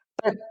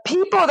 But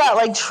people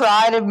that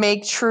try to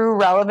make true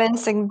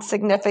relevance and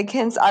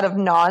significance out of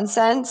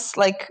nonsense,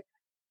 like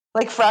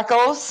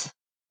freckles.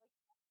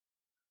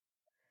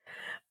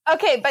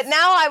 Okay, but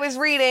now when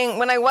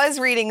I was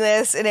reading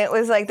this, and it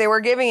was they were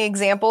giving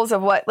examples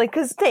of what,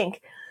 because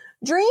think,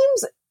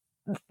 dreams,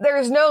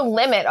 there's no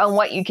limit on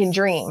what you can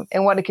dream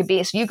and what it could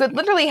be. So you could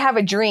literally have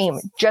a dream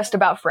just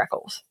about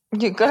freckles.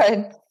 You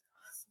could.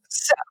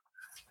 So,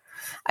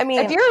 I mean,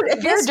 if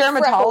you're a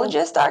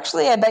dermatologist,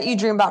 actually, I bet you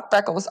dream about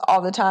freckles all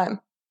the time.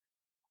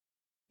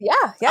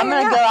 Yeah. I'm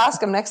going to go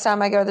ask him next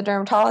time I go to the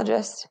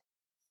dermatologist.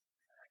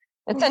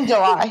 It's in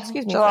July.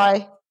 Excuse me.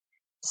 July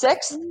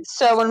 6th.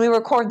 So when we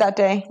record that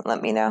day,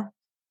 let me know.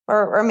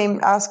 Or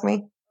ask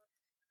me.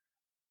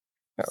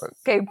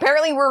 Okay,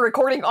 apparently we're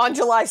recording on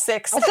July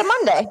 6th. It's a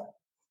Monday.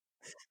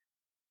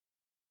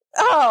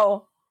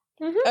 Oh.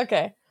 Mm-hmm.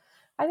 Okay.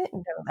 I didn't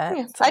know that.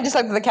 Yeah. I just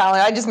looked at the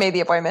calendar. I just made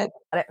the appointment.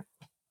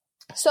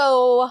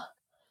 So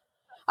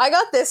I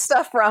got this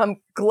stuff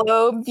from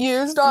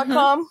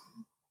globeviews.com. Mm-hmm.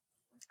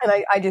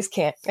 And I just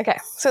can't. Okay.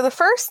 So the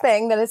first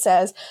thing that it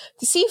says,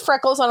 to see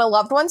freckles on a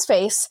loved one's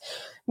face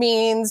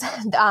means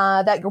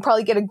that you'll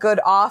probably get a good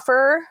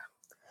offer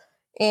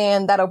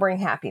and that'll bring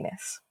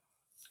happiness.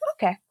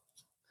 Okay.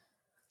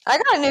 I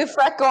got a new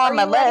freckle on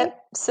my lip,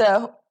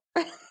 so.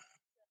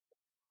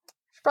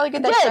 Probably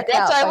get that checked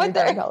out by your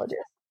dermatologist.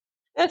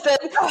 It said,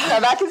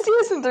 come back and see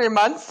us in 3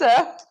 months,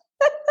 so.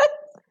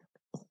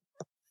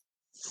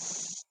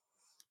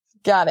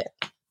 Got it.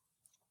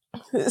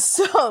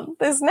 So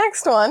this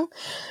next one,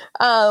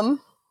 I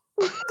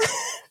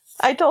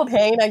told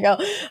Hayne, I go,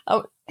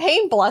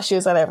 Hayne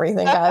blushes at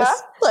everything, guys.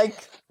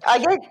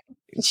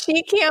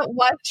 She can't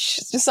watch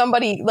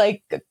somebody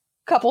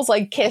couples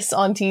kiss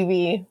on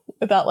TV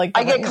without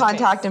I get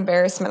contact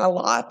embarrassment a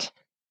lot.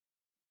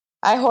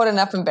 I hold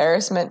enough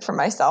embarrassment for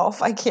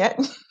myself. I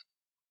can't.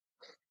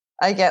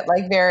 I get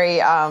very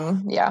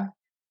yeah.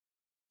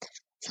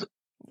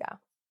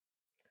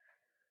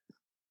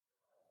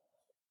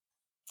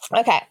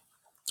 Okay.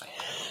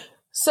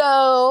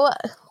 So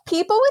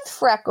people with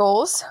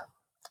freckles,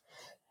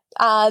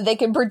 they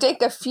can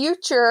predict a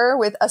future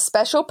with a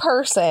special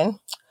person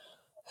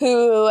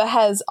who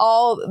has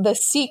all the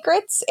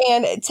secrets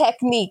and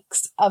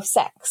techniques of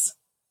sex.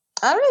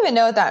 I don't even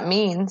know what that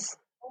means.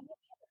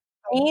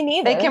 Me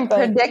neither. They can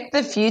predict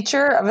the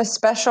future of a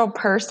special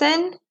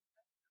person?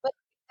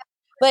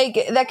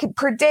 Like, that could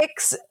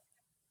predicts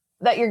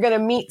that you're going to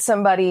meet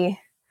somebody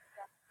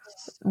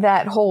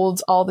that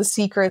holds all the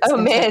secrets. Oh,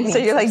 man. So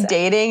you're like sex.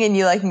 dating and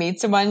you like meet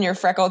someone, and your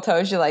freckle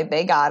toes, you're like,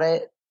 they got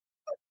it.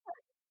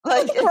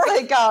 Like, it's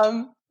like,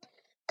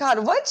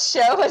 God, what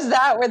show was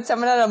that when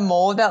someone had a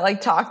mole that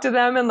like talked to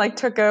them and like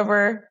took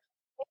over?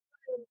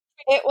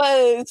 It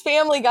was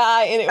Family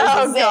Guy, and it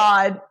was Oh,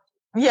 God.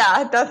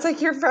 Yeah, that's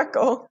like your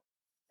freckle.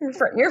 Your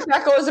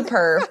freckle is a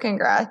perv.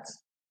 Congrats.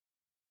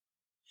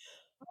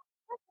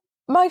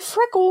 My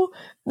freckle,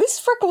 this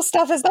freckle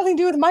stuff has nothing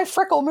to do with my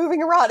freckle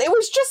moving around. It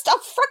was just a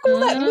freckle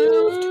that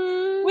moved.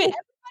 With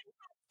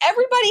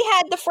everybody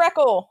had the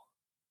freckle.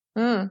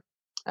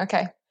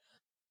 Okay.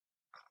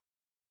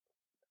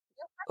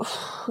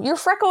 Your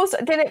freckles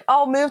didn't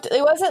all move.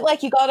 It wasn't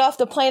like you got off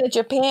the planet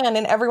Japan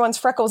and everyone's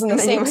freckles in the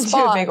same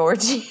spot. To a big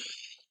orgy.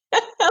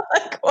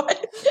 Like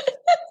what?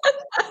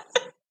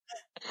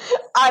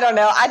 I don't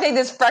know. I think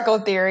this freckle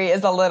theory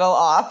is a little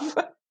off.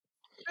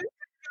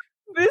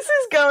 This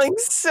is going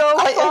so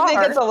far. I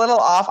think it's a little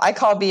off. I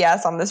call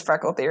BS on this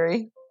freckle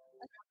theory.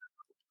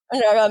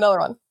 Okay, I got another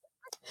one.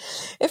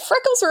 If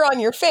freckles are on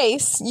your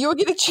face, you will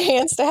get a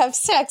chance to have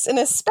sex in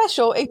a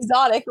special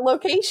exotic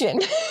location.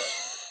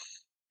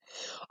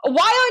 Why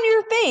on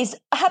your face?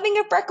 Having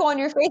a freckle on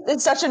your face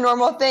is such a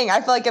normal thing. I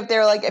feel like if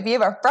they're like, if you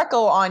have a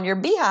freckle on your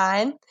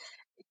behind,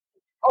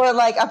 or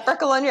like a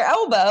freckle on your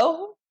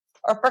elbow,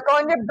 or a freckle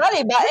on your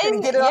belly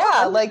button,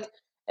 yeah, like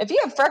if you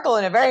have freckle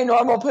in a very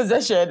normal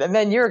position, and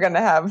then you're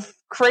gonna have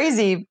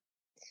crazy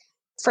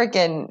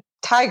freaking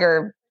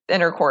tiger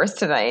intercourse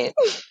tonight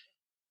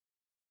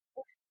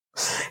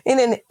in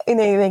an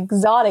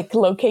exotic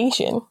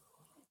location.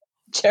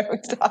 Joe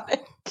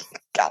Exotic.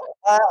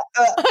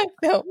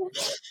 No.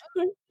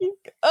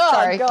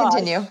 Sorry,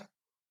 continue.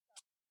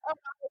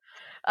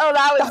 Oh,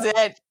 that was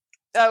it.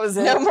 That was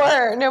it.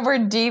 No more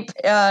deep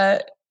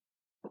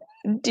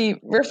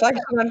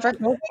reflection on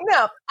freckles.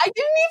 No, I didn't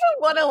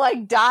even want to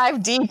like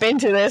dive deep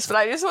into this, but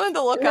I just wanted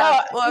to look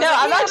up. No,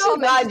 I'm actually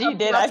glad you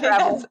did. I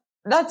think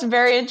that's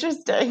very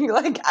interesting.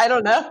 Like, I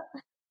don't know.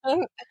 I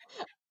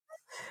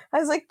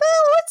was like,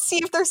 well, let's see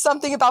if there's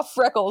something about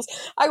freckles.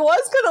 I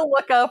was gonna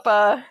look up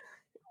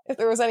if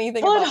there was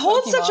anything. Well, about it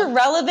holds Pokemon. such a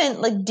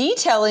relevant like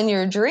detail in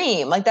your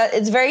dream, like that.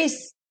 It's very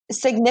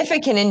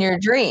significant in your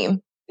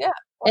dream. Yeah,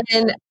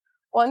 and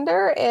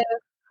wonder if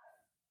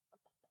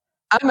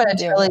I'm gonna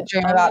totally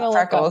dream about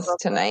freckles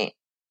tonight.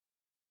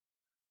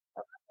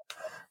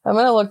 I'm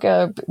gonna look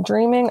up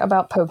dreaming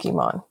about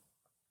Pokemon.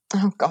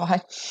 Oh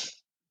God.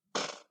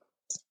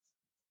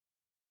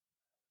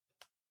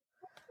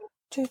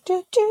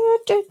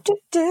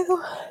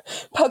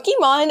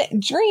 Pokemon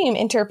dream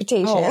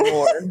interpretation. Oh,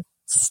 Lord.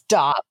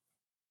 Stop.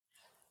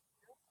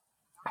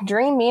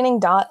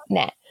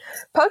 Dreammeaning.net.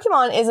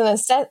 Pokemon is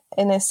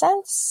in a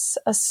sense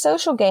a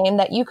social game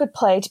that you could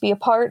play to be a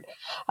part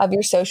of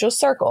your social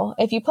circle.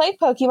 If you played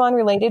Pokemon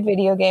related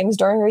video games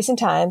during recent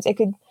times, it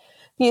could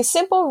be a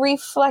simple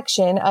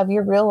reflection of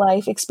your real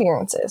life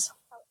experiences.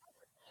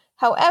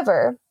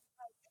 However,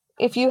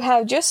 if you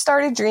have just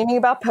started dreaming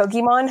about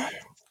Pokemon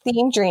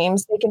themed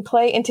dreams, they can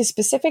play into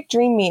specific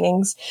dream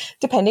meanings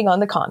depending on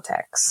the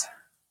context.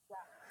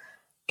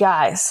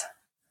 Guys,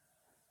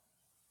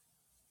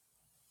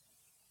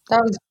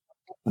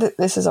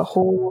 this is a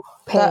whole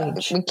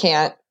page. We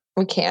can't.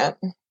 I'm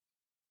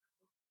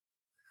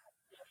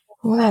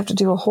gonna have to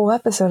do a whole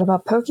episode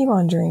about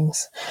Pokemon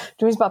dreams.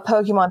 Dreams about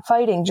Pokemon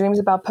fighting, dreams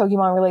about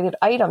Pokemon related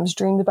items,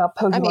 dreams about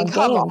Pokemon games.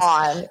 Come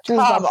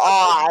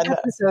on.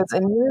 Episodes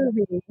and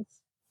movies.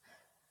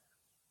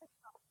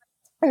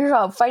 Dreams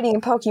about fighting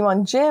in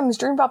Pokemon gyms,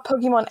 dream about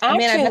Pokemon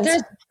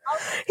actions.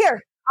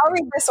 Here, I'll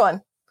read this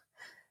one.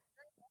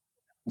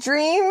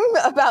 Dream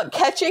about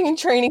catching and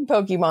training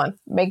Pokemon.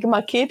 Make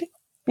my kid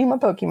be my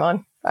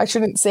Pokemon. I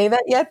shouldn't say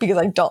that yet because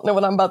I don't know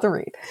what I'm about to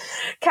read.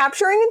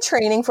 Capturing and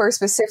training for a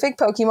specific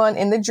Pokemon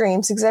in the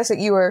dream suggests that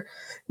you are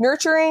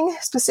nurturing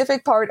a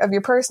specific part of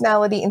your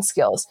personality and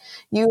skills.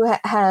 You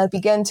have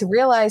begun to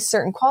realize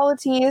certain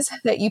qualities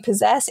that you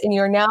possess, and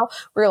you're now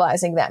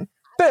realizing them.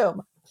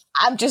 Boom.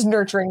 I'm just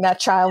nurturing that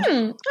child. All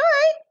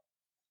right.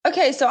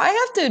 Okay, so I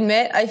have to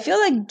admit, I feel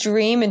like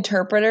dream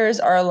interpreters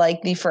are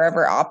like the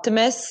forever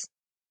optimists.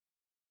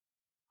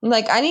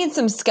 Like, I need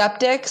some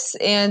skeptics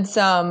and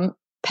some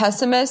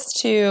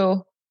pessimists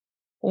to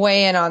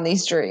weigh in on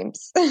these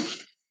dreams.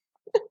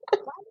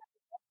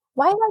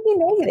 Why would I be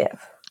negative?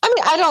 I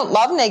mean, I don't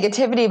love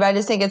negativity, but I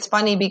just think it's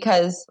funny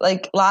because,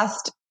 like,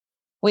 last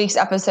week's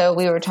episode,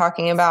 we were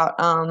talking about,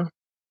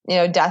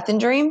 death in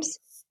dreams.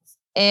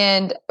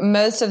 And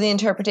most of the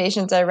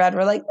interpretations I read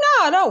were like,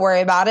 no, don't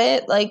worry about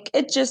it. Like,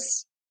 it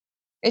just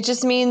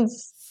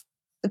means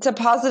it's a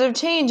positive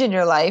change in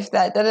your life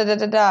that da da da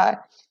da da.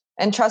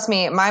 And trust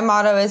me, my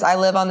motto is I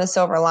live on the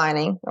silver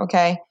lining.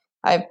 Okay.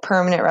 I have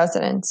permanent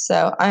residence.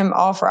 So I'm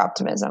all for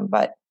optimism,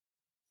 but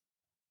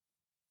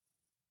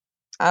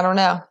I don't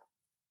know.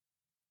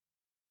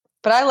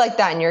 But I like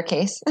that in your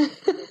case.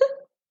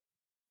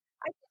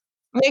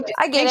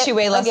 Makes you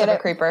way less of a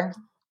creeper.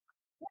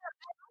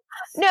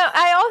 No,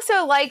 I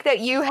also like that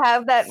you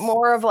have that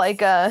more of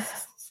like a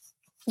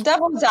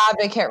devil's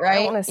advocate,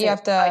 right? You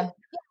have to.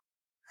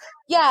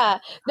 Yeah.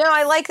 No,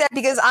 I like that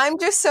because I'm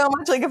just so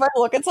much like if I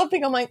look at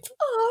something, I'm like,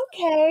 oh,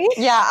 okay.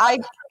 Yeah,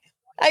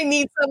 I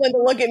need someone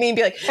to look at me and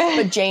be like,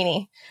 but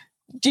Janie,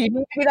 do you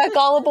need to be that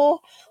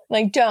gullible?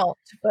 Like, don't,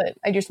 but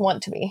I just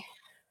want to be.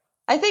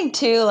 I think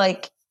too,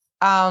 like,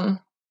 I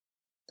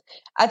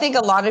think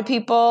a lot of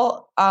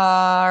people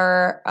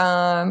are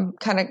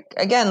kind of,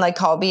 again, like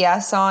call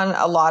BS on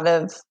a lot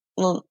of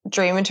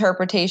dream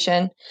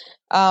interpretation.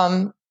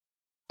 And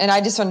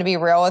I just want to be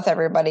real with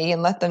everybody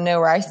and let them know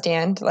where I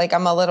stand. Like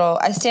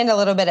I stand a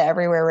little bit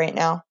everywhere right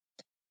now.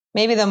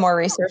 Maybe the more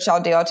research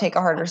I'll do, I'll take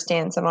a harder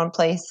stance in one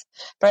place.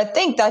 But I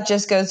think that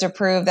just goes to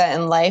prove that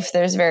in life,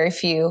 there's very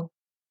few,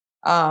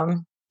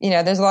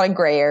 there's a lot of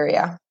gray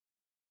area.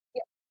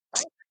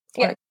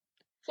 Yeah.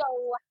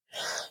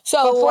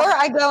 So before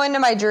I go into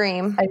my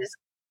dream,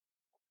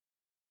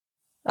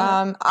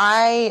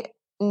 I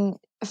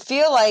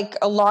feel like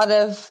a lot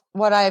of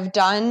what I've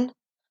done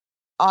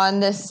on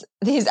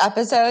these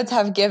episodes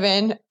have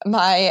given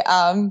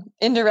my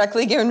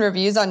indirectly given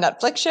reviews on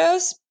Netflix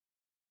shows.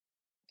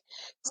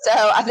 So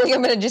I think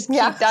I'm going to just keep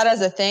that as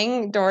a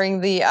thing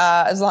during the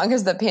as long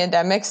as the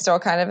pandemic still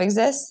kind of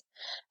exists.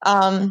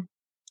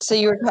 So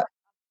you were by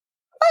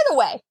the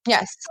way,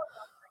 yes,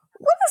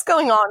 what is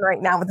going on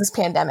right now with this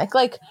pandemic?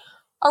 Like,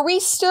 are we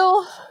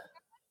still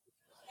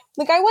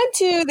like I went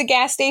to the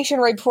gas station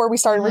right before we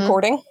started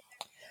recording.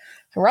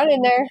 I run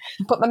in there,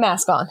 put my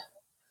mask on.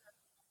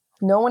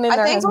 No one in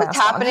there. I think what's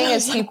happening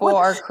is people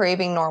are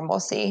craving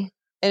normalcy.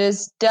 It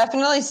is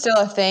definitely still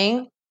a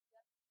thing.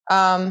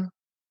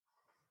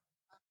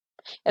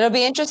 It'll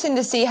be interesting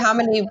to see how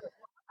many. I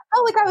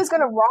felt like I was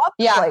going to rob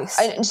the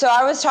place. So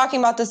I was talking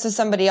about this to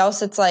somebody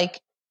else. It's like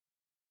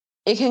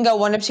it can go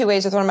one of two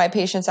ways with one of my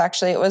patients.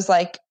 Actually, it was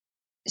like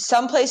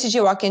some places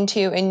you walk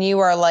into and you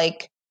are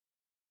like,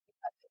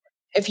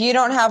 if you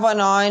don't have one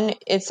on,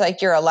 it's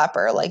like you're a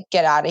leper. Like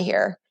get out of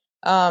here.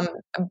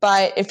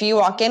 But if you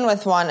walk in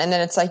with one and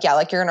then it's like, yeah,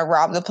 like you're going to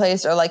rob the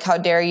place or like, how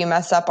dare you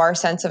mess up our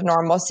sense of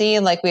normalcy?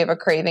 And like, we have a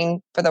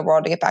craving for the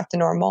world to get back to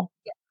normal,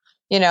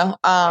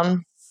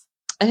 and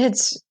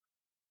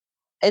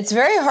it's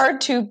very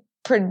hard to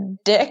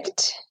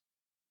predict.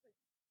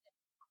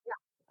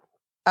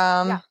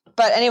 But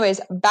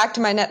anyways, back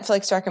to my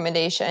Netflix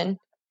recommendation.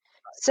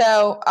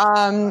 So,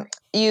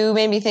 you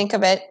made me think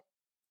of it.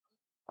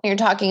 You're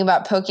talking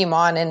about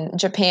Pokemon in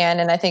Japan,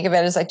 and I think of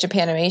it as like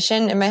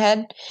Japanimation in my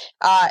head.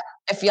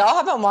 If y'all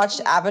haven't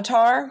watched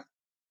Avatar,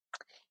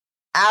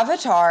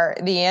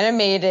 the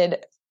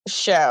animated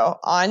show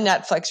on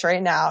Netflix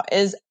right now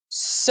is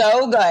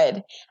so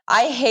good.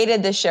 I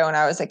hated this show when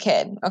I was a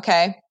kid,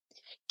 okay?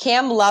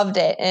 Cam loved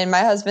it, and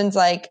my husband's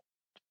like,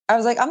 I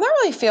was like, I'm not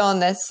really feeling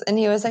this. And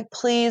he was like,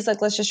 please,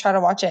 like, let's just try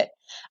to watch it.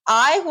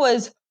 I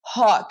was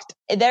hooked.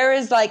 There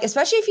is like,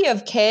 especially if you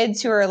have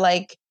kids who are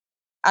like,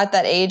 at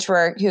that age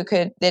where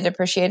they'd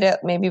appreciate it,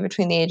 maybe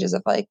between the ages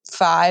of like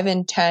 5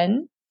 and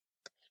 10.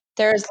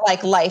 There's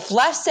like life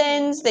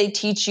lessons. They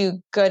teach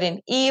you good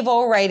and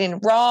evil, right and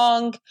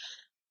wrong.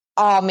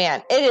 Oh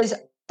man, it is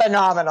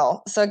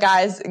phenomenal. So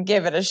guys,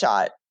 give it a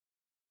shot.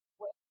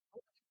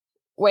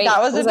 Wait, that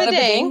was a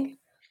bidding.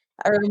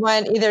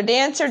 Everyone either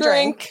dance or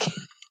drink.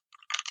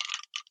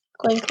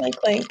 Clink, clink,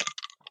 clink.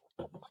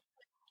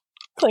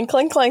 Clink,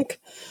 clink, clink.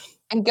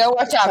 And go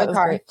watch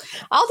Avatar.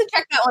 I'll have to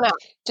check that one out.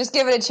 Just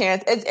give it a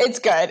chance. It's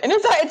good. And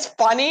it's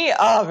funny.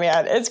 Oh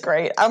man, it's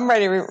great. I'm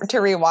ready to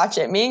rewatch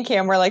it. Me and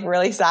Cam were like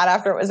really sad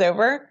after it was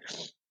over.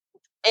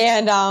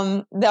 And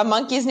the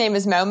monkey's name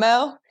is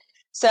Momo.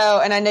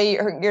 So, and I know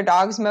your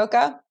dog's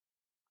Mocha.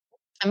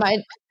 Yeah.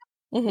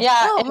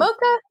 Oh,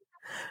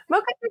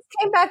 Mocha just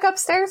came back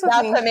upstairs with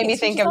me. That's what made me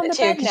think of it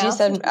too, because you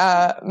said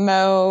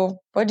Mo.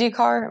 What do you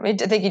call her? I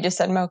think you just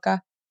said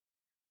Mocha.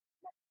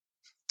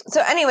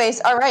 So anyways,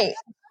 all right.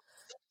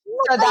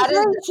 So that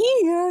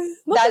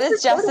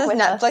is Jess's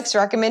Netflix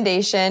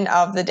recommendation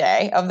of the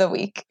day, of the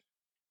week.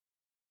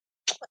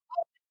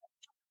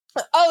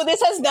 Oh,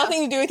 this has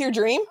nothing to do with your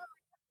dream?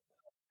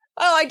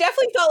 Oh, I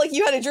definitely felt like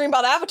you had a dream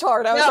about Avatar.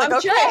 And I was like, I'm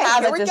okay, sure I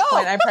have at this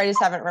point. I probably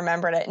just haven't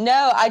remembered it.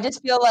 No, I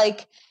just feel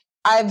like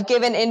I've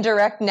given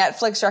indirect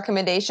Netflix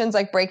recommendations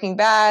like Breaking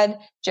Bad,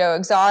 Joe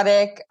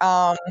Exotic.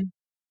 I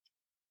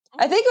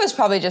think it was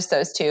probably just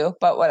those two,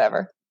 but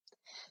whatever.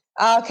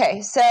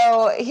 Okay,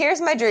 so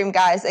here's my dream,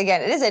 guys.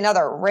 Again, it is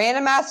another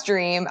random ass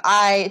dream.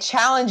 I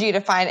challenge you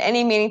to find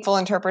any meaningful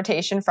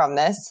interpretation from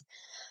this.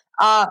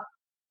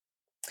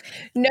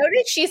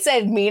 Notice she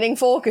said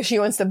meaningful because she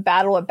wants to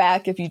battle it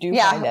back if you do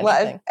find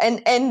anything.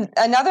 And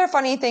another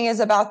funny thing is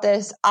about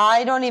this,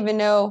 I don't even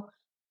know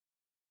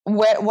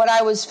what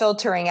I was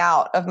filtering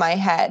out of my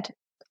head.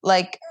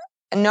 like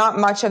not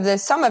much of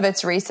this. Some of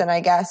it's recent, I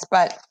guess,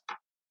 but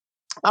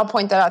I'll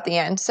point that out at the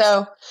end.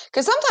 So,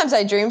 because sometimes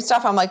I dream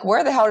stuff, I'm like,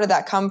 where the hell did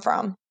that come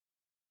from?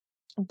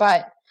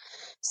 But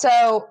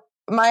so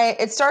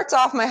it starts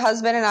off, my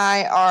husband and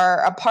I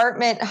are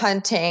apartment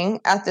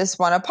hunting at this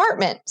one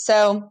apartment.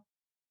 So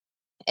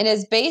it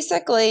is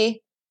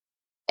basically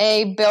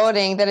a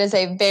building that is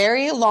a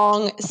very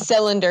long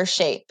cylinder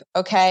shape.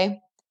 Okay.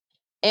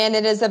 And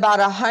it is about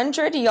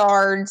 100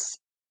 yards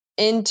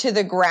into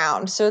the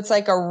ground. So it's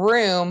like a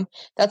room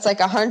that's like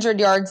 100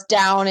 yards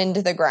down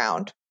into the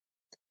ground.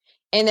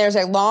 And there's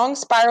a long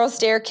spiral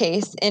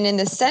staircase. And in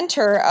the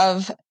center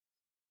of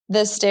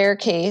the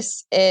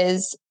staircase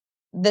is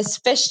this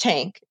fish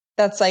tank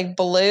that's like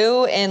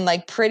blue and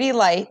like pretty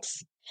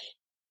lights.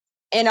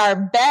 And our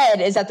bed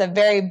is at the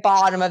very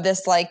bottom of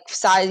this like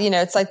size,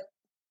 it's like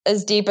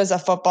as deep as a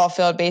football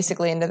field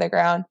basically into the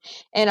ground.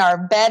 And our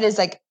bed is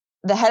like,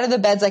 the head of the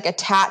bed's like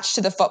attached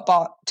to the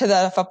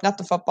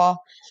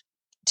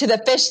to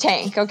the fish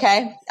tank.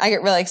 Okay. I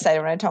get really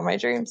excited when I tell my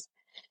dreams.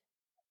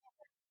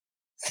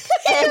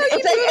 And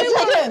it's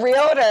like a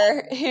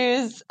realtor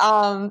who's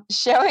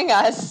showing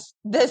us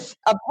this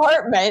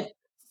apartment.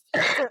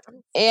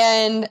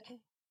 And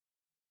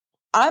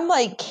I'm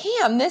like,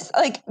 Cam, this,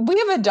 like, we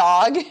have a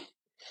dog.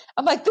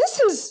 I'm like, this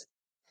is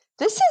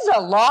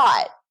a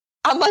lot.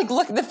 I'm like,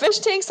 look, the fish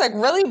tank's like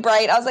really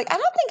bright. I was like, I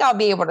don't think I'll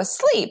be able to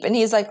sleep. And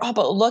he's like, oh,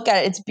 but look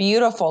at it. It's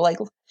beautiful. Like,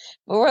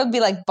 we'll be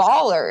like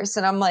ballers.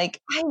 And I'm like,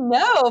 I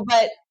know,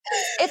 but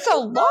it's a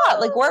lot.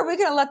 Like, where are we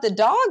going to let the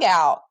dog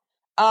out?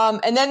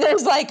 And then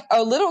there's like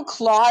a little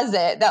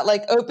closet that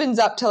like opens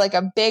up to like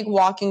a big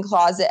walk-in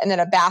closet and then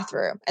a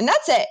bathroom. And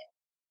that's it.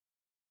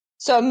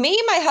 So me,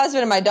 my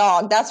husband, and my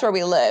dog, that's where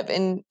we live.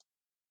 And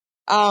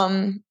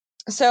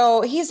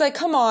so he's like,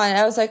 come on.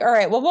 I was like, all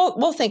right, well,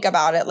 we'll think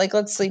about it. Like,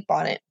 let's sleep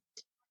on it.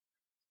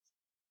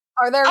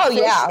 Are there fish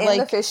in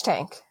the fish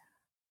tank?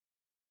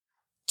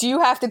 Do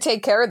you have to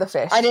take care of the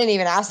fish? I didn't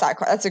even ask that.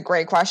 That's a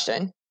great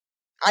question.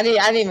 I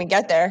didn't even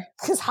get there.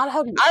 Because how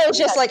do you? I was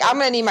just like, I'm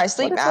gonna need my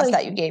sleep mask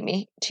that you gave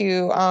me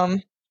to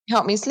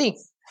help me sleep.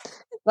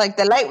 Like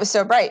the light was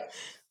so bright,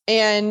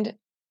 and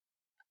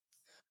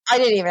I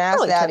didn't even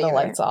ask that either. The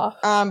lights off.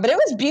 But it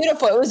was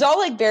beautiful.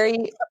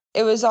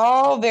 It was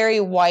all very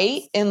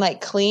white and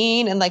like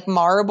clean and like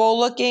marble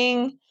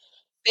looking.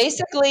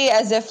 Basically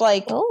as if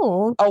like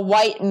a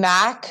white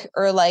Mac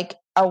or like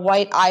a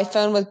white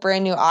iPhone with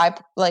brand new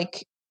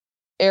like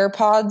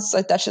AirPods.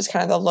 Like that's just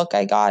kind of the look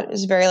I got. It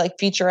was very like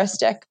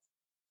futuristic.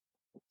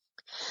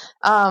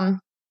 And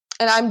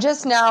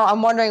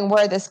I'm wondering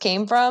where this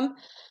came from.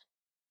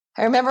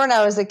 I remember when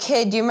I was a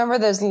kid, do you remember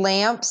those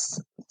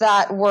lamps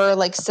that were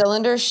like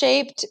cylinder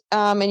shaped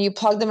and you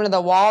plugged them into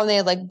the wall and they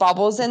had like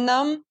bubbles in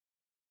them?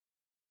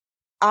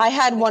 I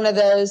had one of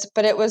those,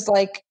 but it was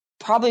like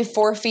probably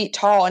 4 feet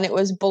tall and it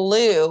was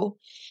blue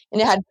and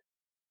it had.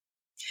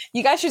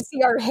 You guys should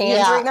see our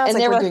hands right now. It's and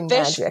like there we're were doing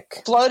fish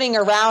magic floating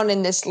around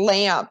in this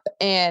lamp.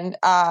 And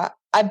I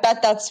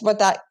bet that's where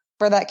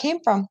that came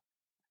from.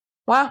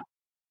 Wow.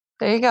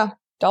 There you go.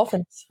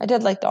 Dolphins. I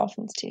did like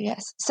dolphins too,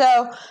 yes.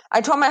 So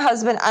I told my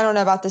husband, I don't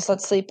know about this.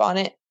 Let's sleep on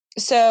it.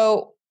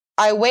 So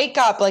I wake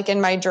up like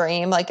in my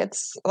dream, like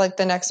it's like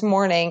the next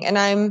morning, and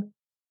I'm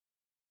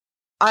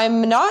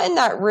not in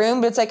that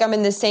room, but it's like I'm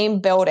in the same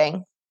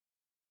building.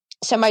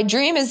 So my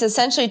dream is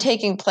essentially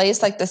taking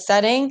place, like the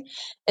setting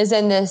is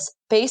in this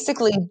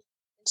basically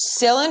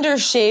cylinder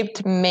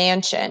shaped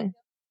mansion.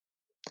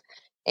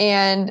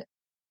 And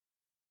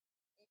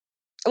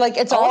like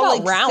it's all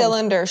like round.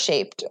 Cylinder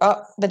shaped.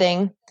 Oh, the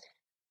ding.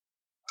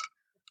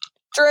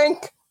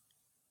 Drink.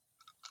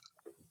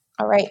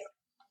 All right.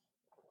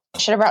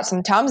 Should have brought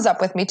some Tums up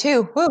with me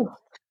too. Woo.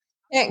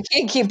 Can't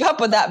keep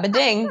up with that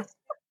beding.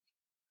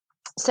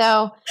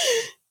 So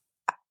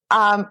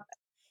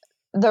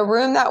the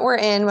room that we're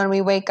in when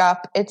we wake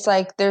up, it's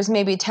like there's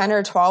maybe 10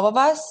 or 12 of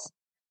us.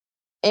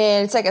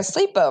 And it's like a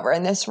sleepover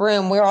in this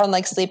room. We're all in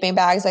like sleeping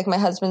bags. Like my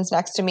husband's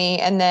next to me.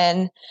 And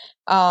then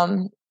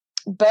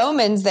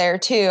Bowman's there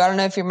too. I don't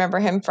know if you remember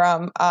him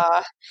from,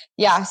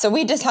 so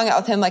we just hung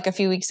out with him like a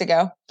few weeks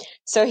ago.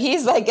 So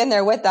he's like in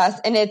there with us,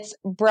 and it's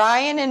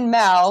Brian and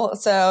Mel.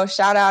 So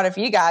shout out if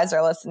you guys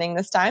are listening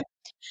this time.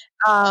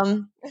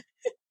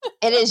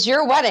 It is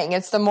your wedding.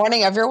 It's the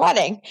morning of your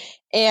wedding.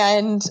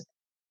 And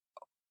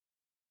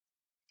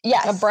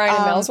yes. A Brian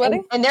and Mel's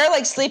wedding? And they're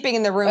like sleeping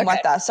in the room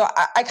with us. So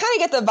I kind of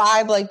get the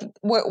vibe like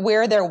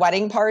we're their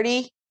wedding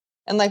party.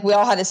 And like we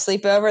all had a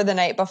sleepover the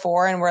night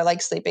before and we're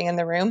like sleeping in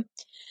the room.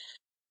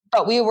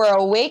 But we were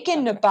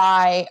awakened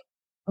by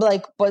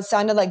like what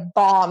sounded like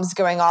bombs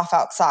going off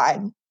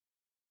outside.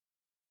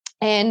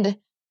 And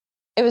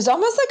it was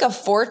almost like a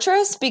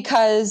fortress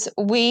because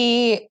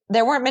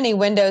there weren't many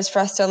windows for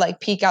us to like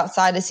peek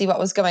outside to see what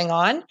was going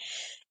on.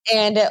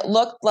 And it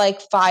looked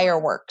like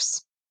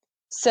fireworks.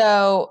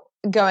 So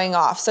going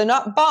off. So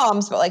not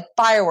bombs, but like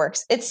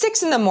fireworks. It's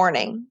 6 a.m.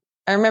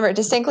 I remember it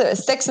distinctly. It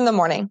was 6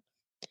 a.m.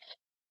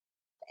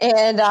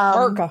 And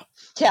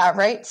yeah,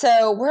 right.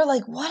 So we're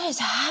like, what is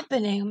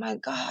happening? Oh my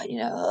God,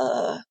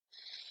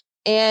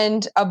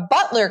 and a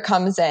butler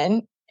comes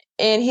in,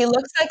 and he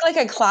looks like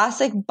a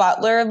classic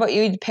butler, what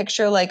you'd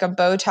picture, like a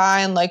bow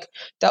tie and like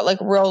that like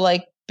real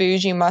like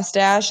bougie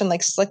mustache and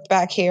like slicked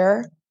back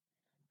hair.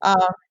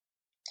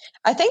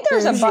 I think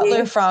there's a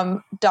butler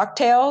from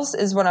DuckTales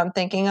is what I'm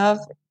thinking of.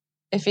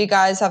 If you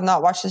guys have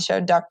not watched the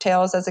show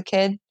DuckTales as a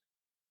kid.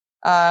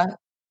 I'm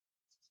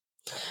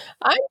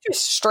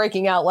just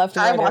striking out left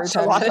and right every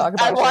time we talk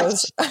about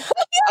shows.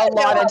 A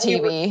lot of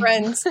TV.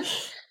 Friends.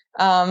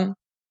 I'm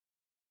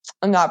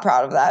not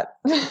proud of that.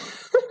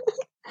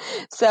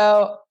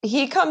 So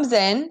he comes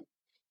in,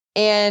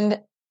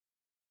 and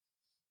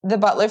the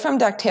butler from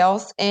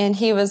DuckTales, and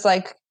he was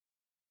like,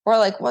 we're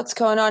like, what's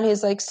going on?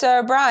 He's like,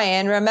 Sir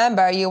Brian,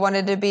 remember you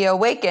wanted to be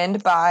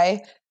awakened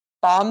by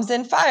bombs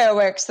and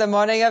fireworks the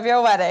morning of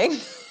your wedding.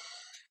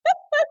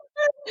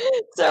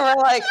 So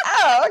we're like,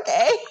 oh,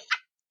 okay.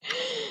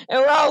 And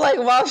we're all like,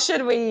 well,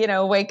 should we,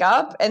 wake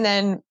up? And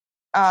then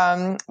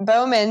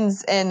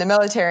Bowman's in the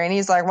military, and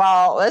he's like,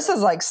 well, this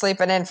is like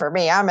sleeping in for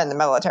me. I'm in the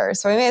military,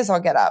 so we may as well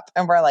get up.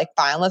 And we're like,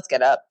 fine, let's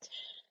get up.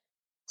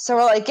 So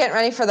we're like getting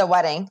ready for the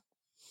wedding.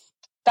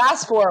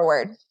 Fast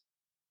forward.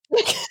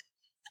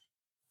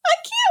 I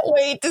can't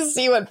wait to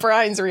see what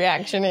Brian's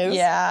reaction is.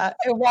 Yeah.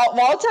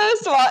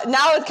 Walto's,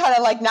 now it's kind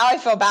of like, now I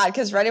feel bad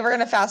because we're going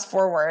to fast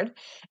forward.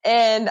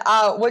 And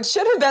what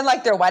should have been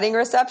like their wedding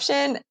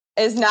reception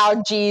is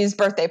now G's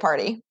birthday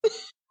party. So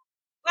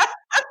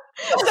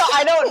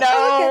I don't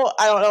know. Okay.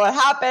 I don't know what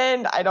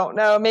happened. I don't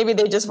know. Maybe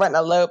they just went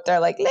and eloped. They're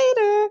like,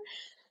 later.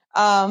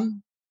 Yeah,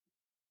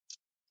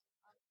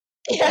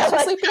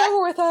 like, sleeping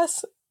over with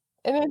us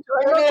and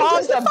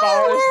enjoying the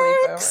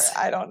baller sleepover.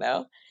 I don't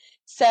know.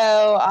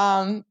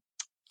 So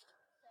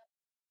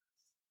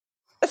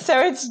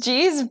it's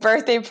G's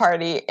birthday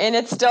party, and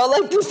it's still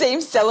like the same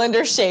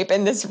cylinder shape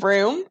in this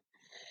room,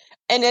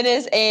 and it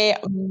is a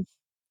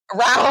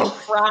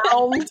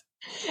round,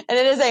 and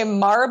it is a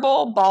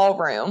marble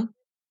ballroom,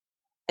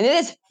 and it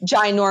is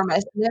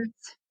ginormous.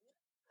 It's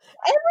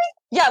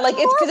like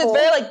it's because it's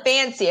very like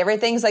fancy.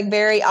 Everything's like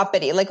very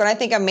uppity. Like when I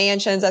think of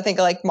mansions, I think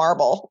of like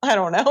marble. I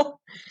don't know.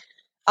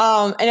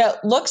 And it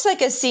looks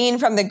like a scene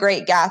from The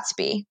Great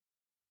Gatsby.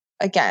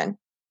 Again,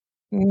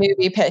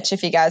 movie pitch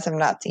if you guys have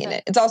not seen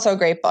it. It's also a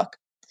great book.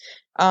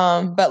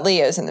 But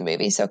Leo's in the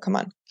movie, so come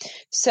on.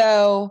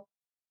 So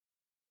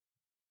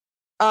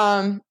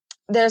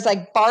there's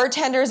like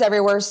bartenders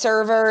everywhere,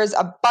 servers,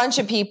 a bunch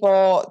of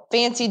people,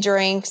 fancy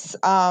drinks,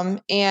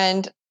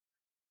 and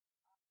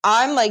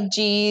I'm like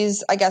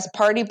G's, I guess,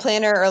 party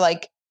planner, or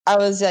like I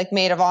was like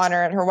maid of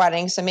honor at her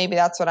wedding, so maybe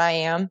that's what I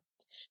am.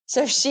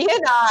 So she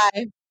and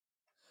I,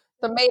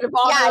 the maid of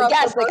honor. Yeah, I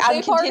guess like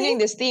I'm continuing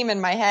this theme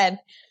in my head.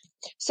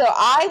 So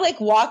I like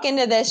walk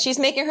into this. She's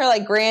making her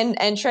like grand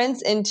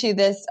entrance into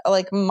this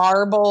like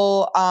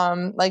marble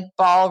like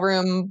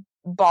ballroom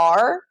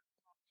bar.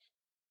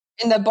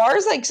 And the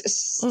bar's like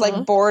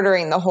like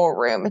bordering the whole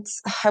room.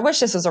 I wish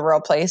this was a real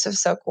place.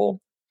 It's so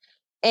cool.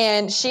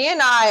 And she and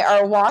I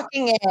are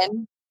walking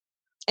in,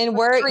 and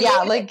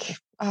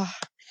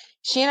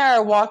she and I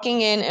are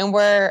walking in, and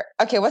we're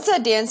okay. What's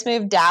that dance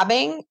move?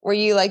 Dabbing, where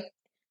you like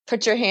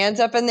put your hands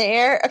up in the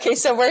air. Okay,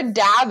 so we're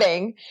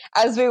dabbing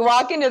as we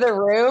walk into the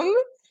room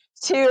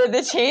to the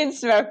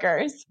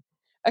Chainsmokers.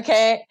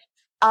 Okay,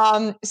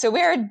 so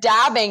we're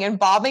dabbing and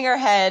bobbing our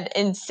head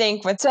in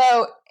sync with.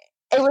 So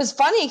it was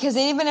funny because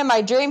even in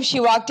my dream, she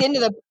walked into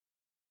the.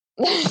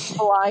 We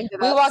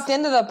walked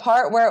into the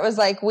part where it was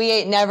like, we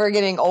ain't never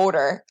getting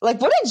older. Like,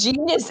 what a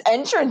genius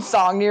entrance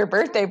song to your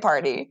birthday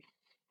party.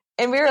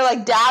 And we were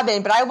like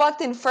dabbing, but I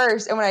walked in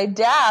first. And when I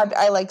dabbed,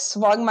 I like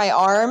swung my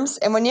arms.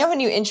 And when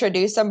you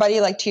introduce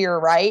somebody like to your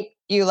right,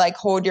 you like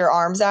hold your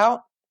arms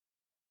out.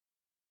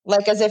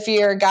 Like as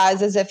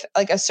if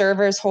like a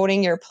server's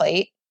holding your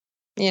plate,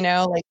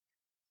 like.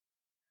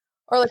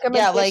 Or like a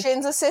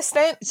magician's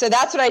assistant. So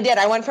that's what I did.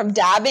 I went from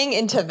dabbing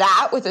into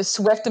that with a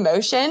swift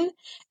motion.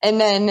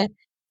 And then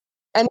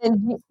I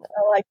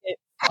like it.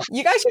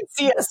 You guys should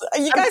see us.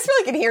 You guys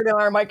probably can hear it in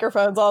our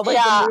microphones. All like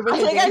I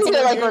think I need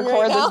to like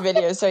record this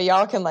video so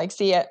y'all can like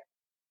see it.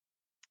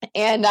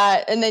 And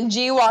then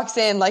G walks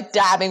in like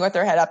dabbing with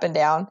her head up and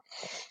down.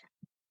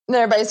 And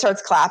everybody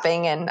starts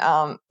clapping, and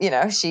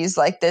she's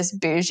like this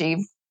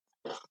bougie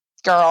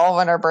girl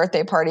on her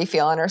birthday party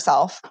feeling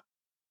herself.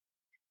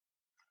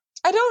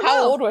 I don't know.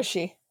 How old was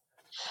she?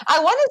 I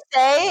want to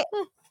say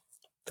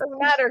doesn't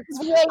matter.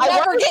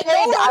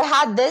 I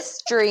had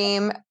this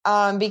dream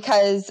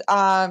because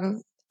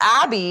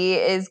Abby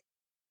is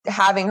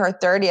having her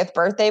 30th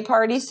birthday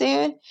party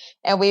soon,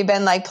 and we've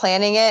been like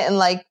planning it and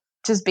like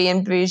just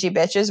being bougie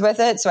bitches with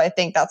it. So I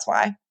think that's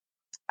why.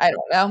 I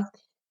don't know.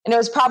 And it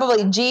was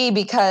probably G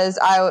because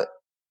I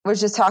was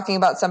just talking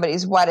about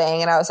somebody's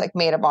wedding, and I was like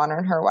maid of honor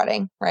in her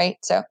wedding, right?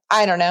 So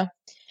I don't know.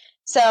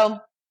 So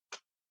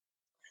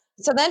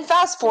then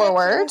fast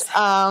forward,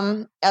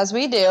 as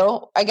we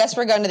do, I guess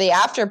we're going to the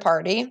after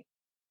party,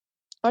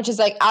 which is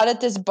like out at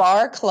this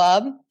bar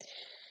club.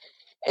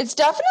 It's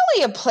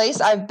definitely a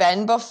place I've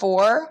been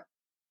before,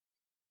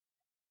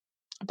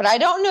 but I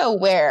don't know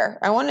where.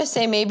 I want to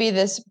say maybe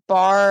this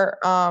bar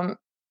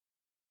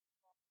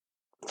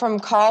from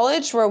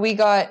college where we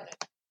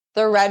got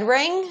the red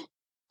ring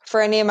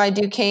for any of my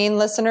Duquesne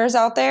listeners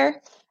out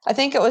there. I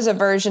think it was a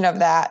version of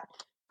that.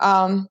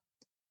 And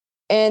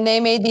they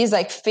made these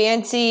like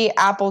fancy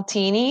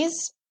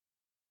appletinis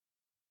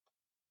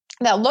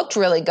that looked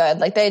really good.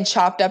 Like they had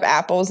chopped up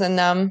apples in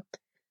them.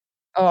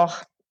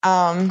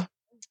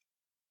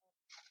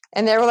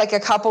 And there were like a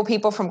couple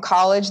people from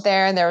college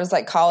there, and there was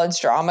like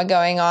college drama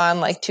going on.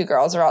 Like two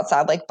girls were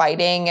outside like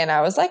fighting, and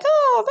I was like,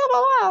 oh, blah,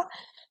 blah,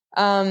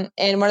 blah.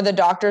 And one of the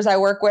doctors I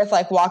work with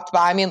like walked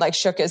by me and like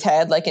shook his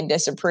head like in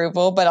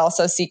disapproval, but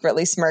also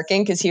secretly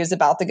smirking because he was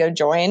about to go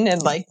join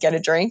and like get a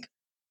drink.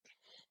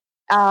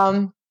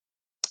 And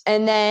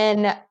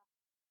then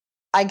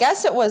I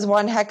guess it was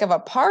one heck of a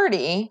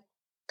party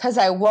because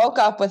I woke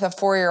up with a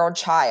 4-year-old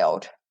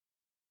child.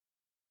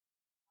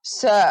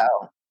 So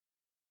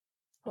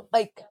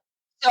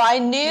I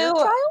knew,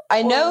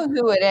 I know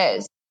who it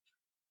is.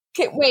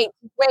 Okay, wait.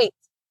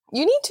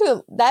 You need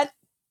to, that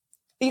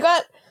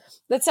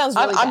sounds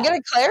really I'm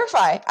going to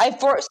clarify.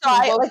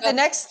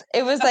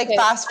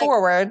 Fast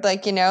forward,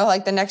 like, you know,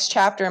 like the next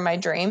chapter in my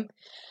dream.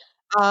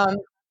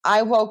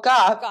 I woke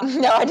up.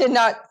 No, I did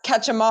not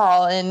catch them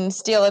all and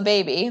steal a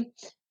baby.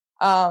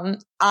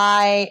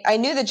 I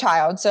knew the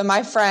child. So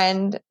my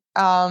friend,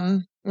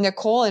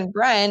 Nicole and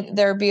Brent,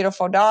 their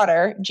beautiful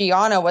daughter,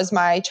 Gianna, was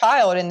my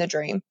child in the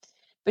dream,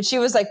 but she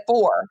was like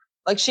 4.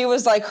 Like she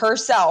was like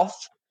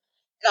herself.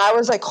 And I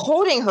was like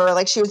holding her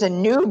like she was a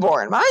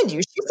newborn. Mind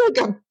you, she's like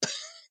a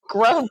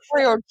grown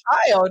 4-year-old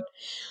child.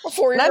 A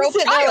 4-year-old and I'm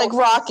sitting child. there like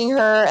rocking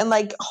her and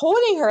like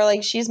holding her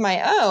like she's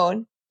my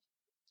own.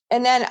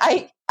 And then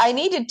I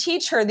need to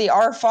teach her the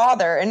Our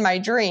Father in my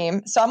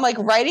dream. So I'm like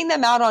writing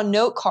them out on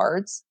note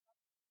cards.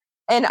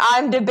 And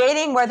I'm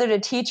debating whether to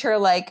teach her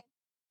like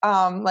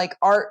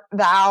art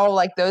thou,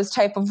 like those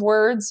type of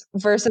words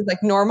versus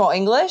like normal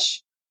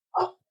English.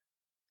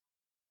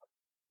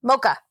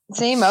 Mocha.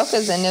 See,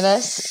 Mocha's into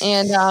this.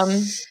 And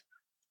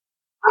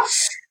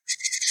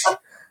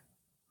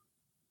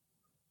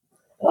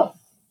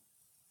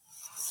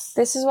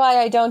this is why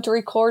I don't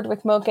record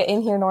with Mocha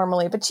in here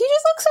normally, but she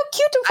just looks so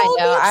cute and full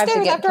of I have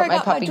to after put my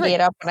puppy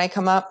gate up when I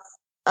come up.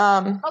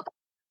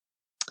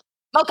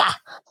 Mocha.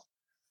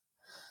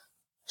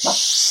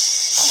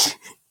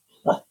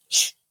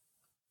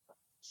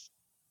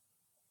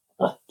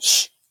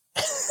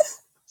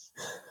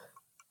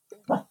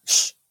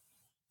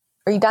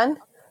 Are you done?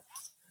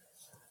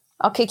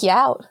 I'll kick you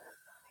out.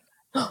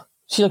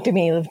 She looked at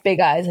me with big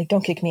eyes like,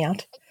 don't kick me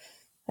out.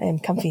 I am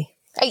comfy.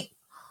 Hey.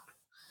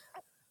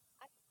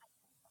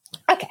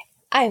 Okay.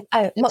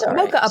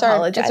 Mocha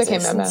apologizes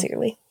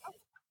sincerely.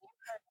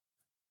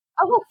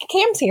 Oh, look,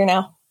 Cam's here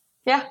now.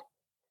 Yeah.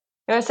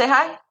 You want to say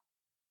hi?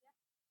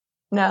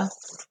 No.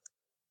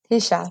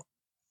 He's shy.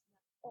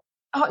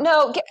 Oh,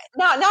 no.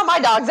 Now my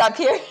dog's up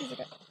here.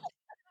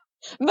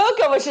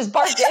 Mocha was just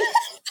barking.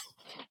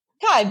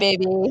 Hi,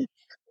 baby.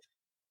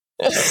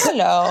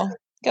 Hello.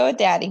 Go with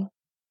daddy.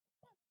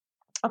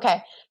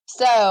 Okay.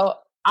 So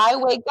I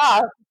wake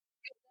up.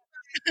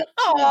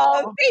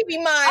 Oh, baby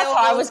Miles. That's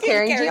how I was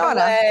carrying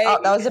Gianna. Oh,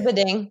 that was a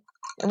bidding,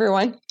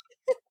 everyone.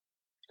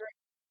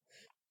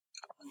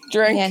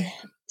 Drink. Man.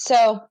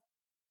 So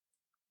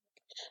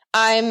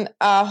I'm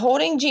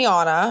holding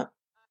Gianna,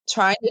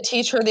 trying to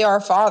teach her the Our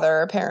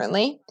Father,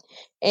 apparently.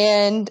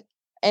 And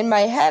in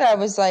my head, I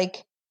was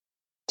like,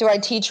 do I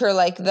teach her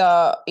like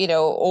the, you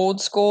know,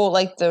 old school,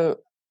 like the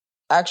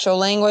actual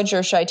language,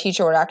 or should I teach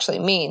her what it actually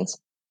means?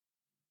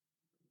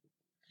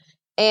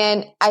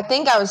 And I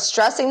think I was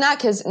stressing that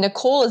because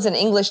Nicole is an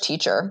English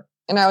teacher.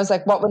 And I was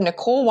like, what would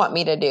Nicole want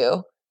me to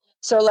do?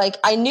 So like,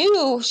 I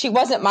knew she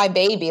wasn't my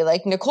baby.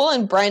 Like Nicole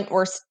and Brent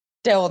were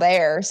still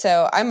there.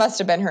 So I must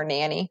have been her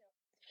nanny.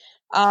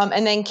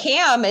 And then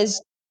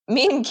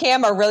me and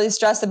Cam are really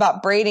stressed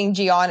about braiding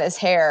Gianna's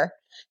hair.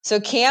 So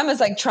Cam is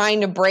like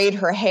trying to braid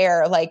her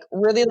hair, like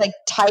really like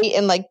tight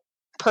and like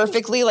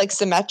perfectly, like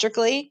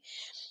symmetrically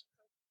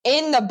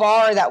in the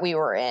bar that we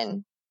were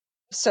in.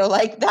 So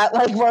like that,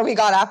 like where we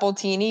got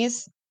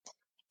appletinis.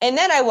 And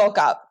then I woke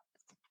up.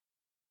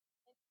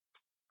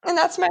 And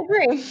that's my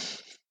dream.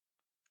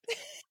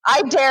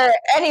 I dare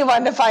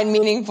anyone to find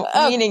meaning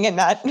in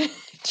that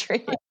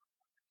dream.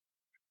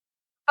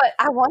 But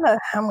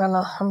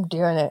I'm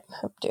doing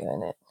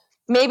it.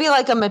 Maybe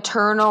like a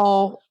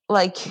maternal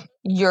like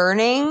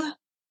yearning.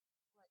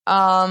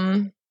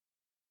 I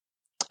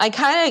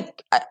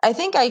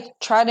think I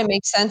try to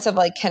make sense of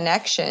like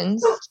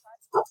connections.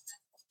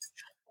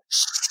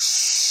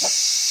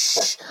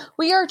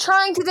 We are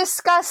trying to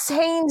discuss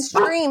Haynes'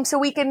 dream so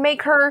we can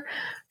make her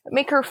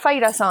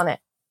fight us on it.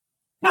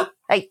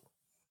 Hey.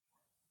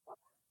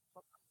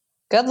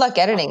 Good luck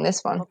editing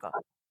this one.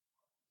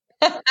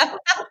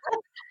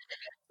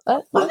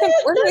 We're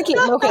gonna keep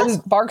Mocha's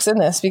barks in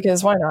this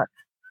because why not?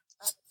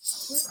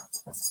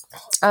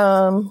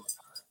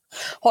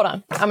 Hold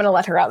on. I'm gonna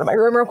let her out of my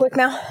room real quick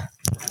now.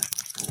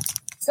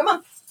 Come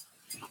on.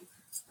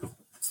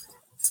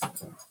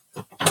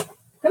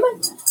 Come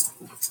on.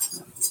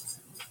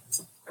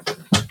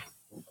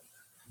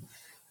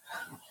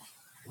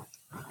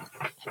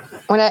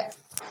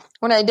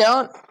 When I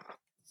don't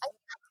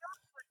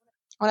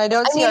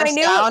see our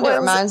sound, it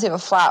reminds me of a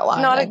flat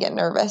line. I get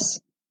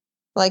nervous.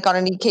 Like on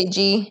an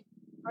EKG.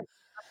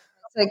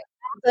 It's like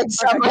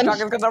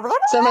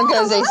someone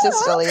goes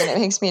asystole and it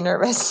makes me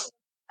nervous.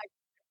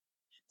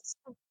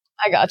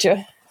 I got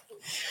you.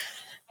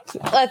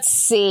 Let's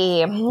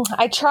see.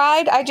 I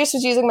just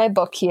was using my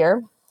book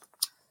here.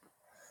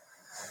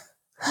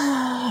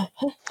 I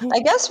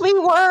guess we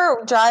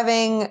were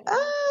driving. No,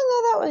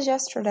 that was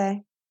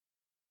yesterday.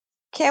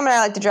 Cam and I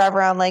like to drive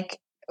around, like,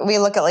 we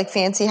look at like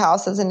fancy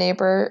houses and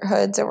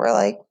neighborhoods, and we're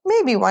like,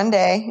 maybe one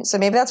day. So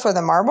maybe that's where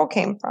the marble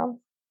came from.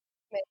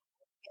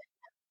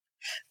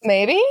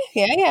 Maybe.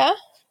 Yeah.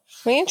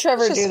 Me and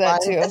Trevor do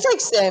that too. It's like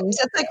Sims.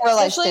 It's like real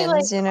life Sims,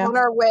 like, you know? On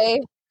our way.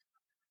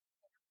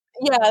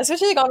 Yeah,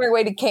 especially like on our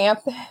way to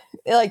camp.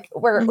 Like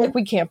we're like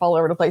we camp all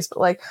over the place, but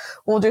like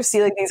we'll just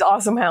see like these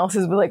awesome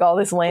houses with like all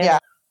this land. Yeah.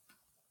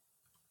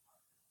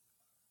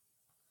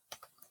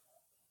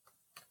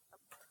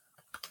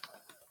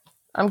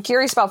 I'm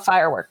curious about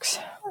fireworks.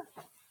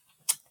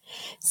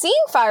 Seeing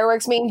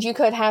fireworks means you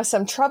could have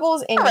some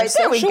troubles in your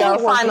social there we go.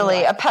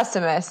 Finally, life. a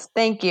pessimist.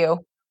 Thank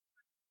you.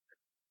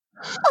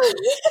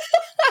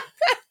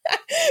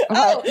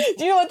 Oh,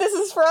 do you know what this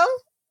is from?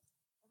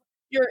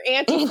 Your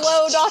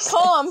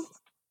antiflow.com.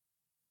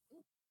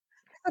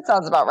 That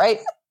sounds about right.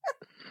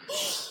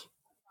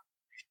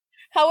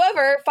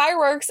 However,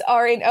 fireworks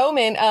are an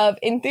omen of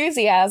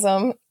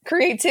enthusiasm,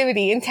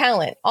 creativity, and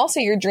talent. Also,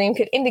 your dream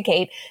could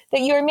indicate that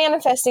you are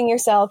manifesting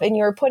yourself and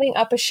you are putting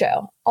up a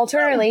show.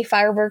 Alternatively,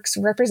 fireworks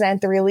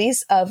represent the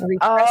release of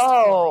repressed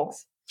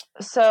feelings.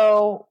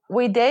 So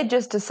we did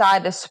just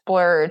decide to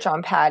splurge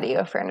on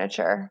patio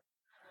furniture.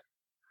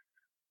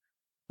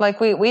 Like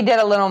we did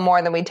a little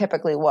more than we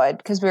typically would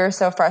because we were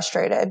so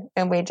frustrated,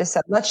 and we just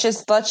said, let's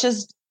just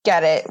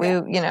get it.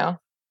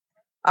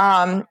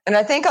 And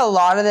I think a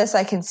lot of this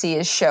I can see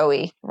is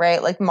showy,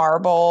 right? Like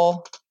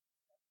marble.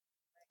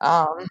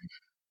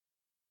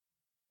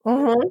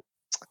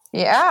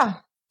 Yeah,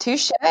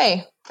 touche. All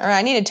right,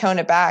 I need to tone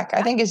it back.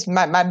 I think it's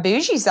my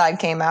bougie side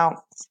came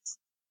out.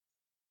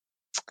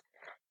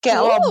 Get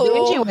a little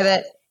bougie with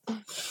it. A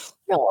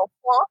little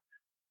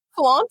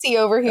flaunty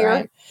over here.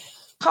 Right.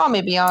 Call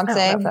me Beyonce. I don't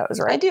know if that was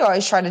right. I do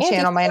always try to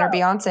channel my inner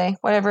Beyonce,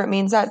 whatever it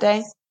means that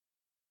day.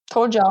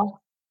 Told y'all.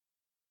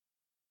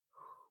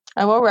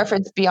 I will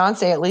reference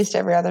Beyonce at least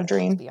every other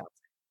dream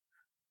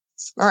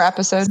or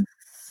episode.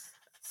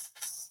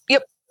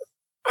 Yep.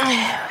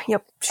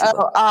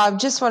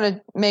 Just want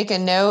to make a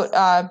note,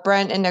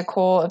 Brent and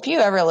Nicole, if you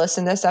ever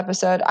listen to this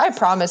episode, I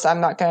promise I'm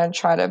not going to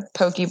try to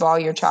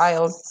pokeball your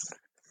child.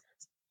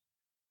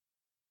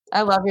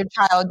 I love your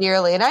child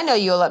dearly, and I know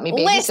you'll let me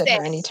babysit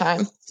her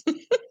anytime.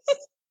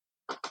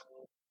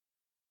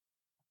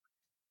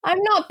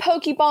 I'm not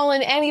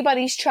pokeballing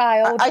anybody's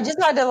child. I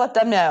just had to let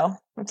them know.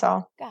 That's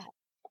all. God.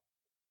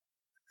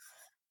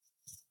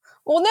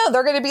 Well, no,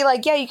 they're going to be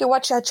like, yeah, you can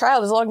watch that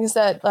child as long as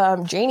that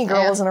Janie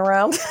girl isn't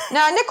around.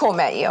 No, Nicole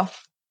met you.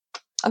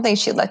 I think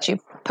she'd let you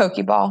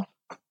pokeball.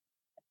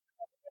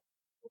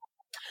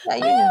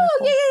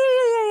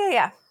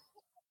 Yeah.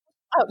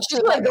 Oh,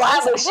 she'd like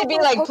gladly. She'd be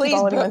like, please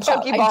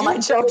pokeball my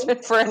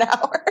children for an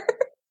hour.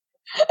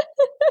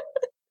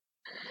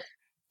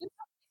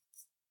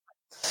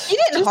 You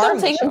didn't harm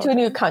take them to a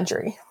new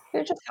country.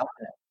 You're just helping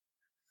it.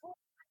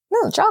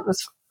 No, the job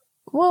is.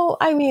 Well,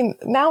 I mean,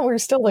 now we're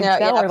still like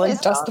we're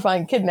like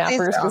justifying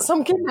kidnappers, but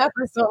some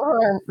kidnappers don't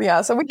harm.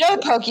 Yeah, so we no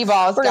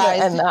pokeballs, we're guys.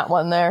 Gonna end that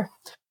one there.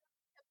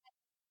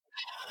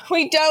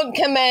 We don't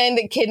commend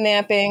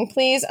kidnapping.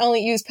 Please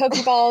only use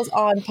pokeballs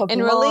on Pokemon.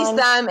 And release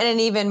them in an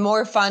even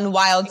more fun,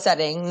 wild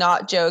setting,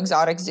 not Joe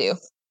Exotic Zoo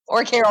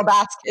or Carol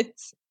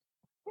Baskets.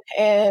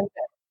 And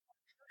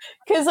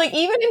because like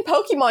even in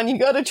Pokemon, you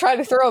go to try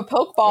to throw a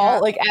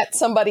Pokeball like at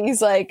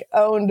somebody's like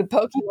owned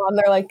Pokemon.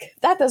 They're like,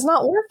 that does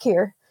not work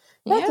here.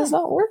 That does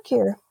not work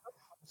here.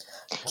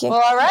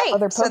 Well, all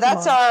right. So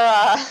that's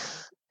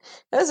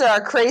those are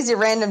our crazy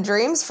random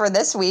dreams for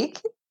this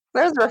week.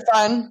 Those were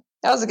fun.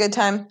 That was a good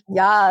time.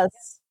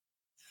 Yes.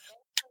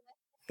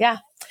 Yeah.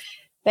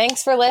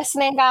 Thanks for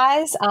listening,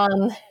 guys.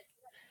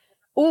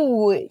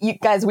 You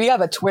guys, we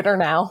have a Twitter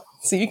now,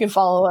 so you can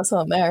follow us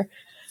on there.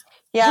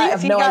 Yeah,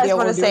 if you guys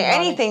want to say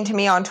anything to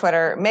me on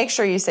Twitter, make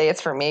sure you say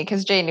it's for me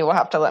because Janie will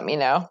have to let me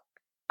know.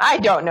 I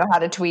don't know how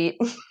to tweet.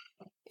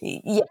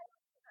 Yeah.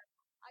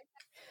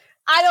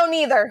 I don't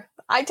either.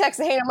 I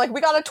texted Hannah, I'm like,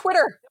 we got a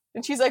Twitter.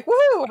 And she's like,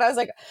 woohoo. And I was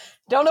like,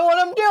 don't know what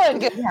I'm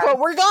doing, but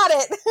we got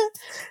it.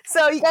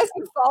 So you guys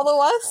can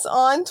follow us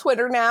on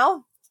Twitter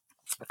now.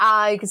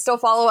 You can still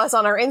follow us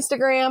on our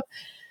Instagram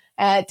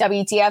at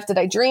WTF Did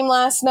I Dream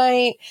Last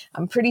Night.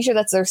 I'm pretty sure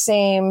that's their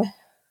same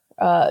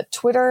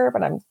Twitter,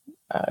 but I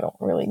don't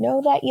really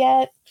know that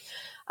yet.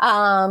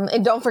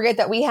 And don't forget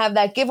that we have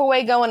that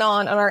giveaway going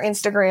on our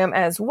Instagram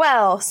as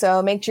well.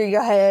 So make sure you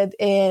go ahead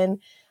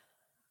and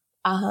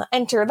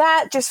enter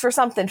that just for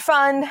something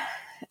fun.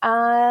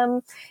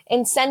 And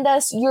send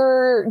us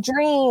your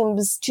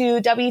dreams to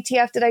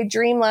WTF Did I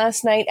Dream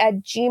Last Night at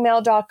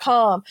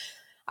gmail.com.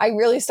 I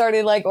really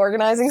started like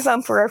organizing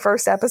some for our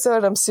first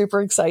episode. I'm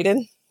super excited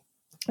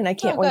and I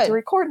can't wait to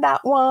record that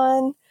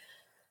one.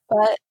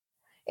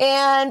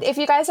 And if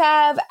you guys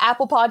have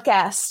Apple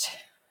Podcast,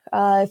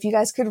 if you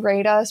guys could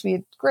rate us,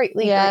 we'd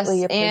greatly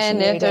appreciate it.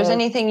 And if there's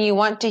anything you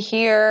want to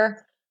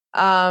hear,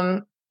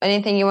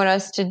 anything you want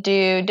us to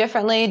do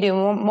differently, do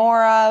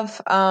more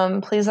of,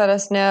 please let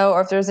us know.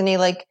 Or if there's any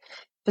like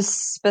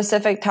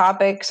specific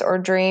topics or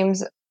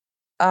dreams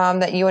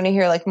that you want to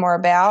hear like more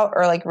about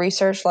or like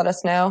research, let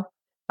us know.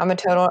 I'm a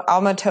total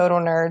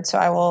nerd, so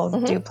I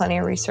will do plenty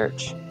of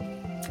research.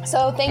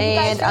 So thank you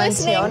guys for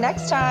listening. And until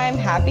next time,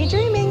 happy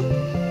dreaming.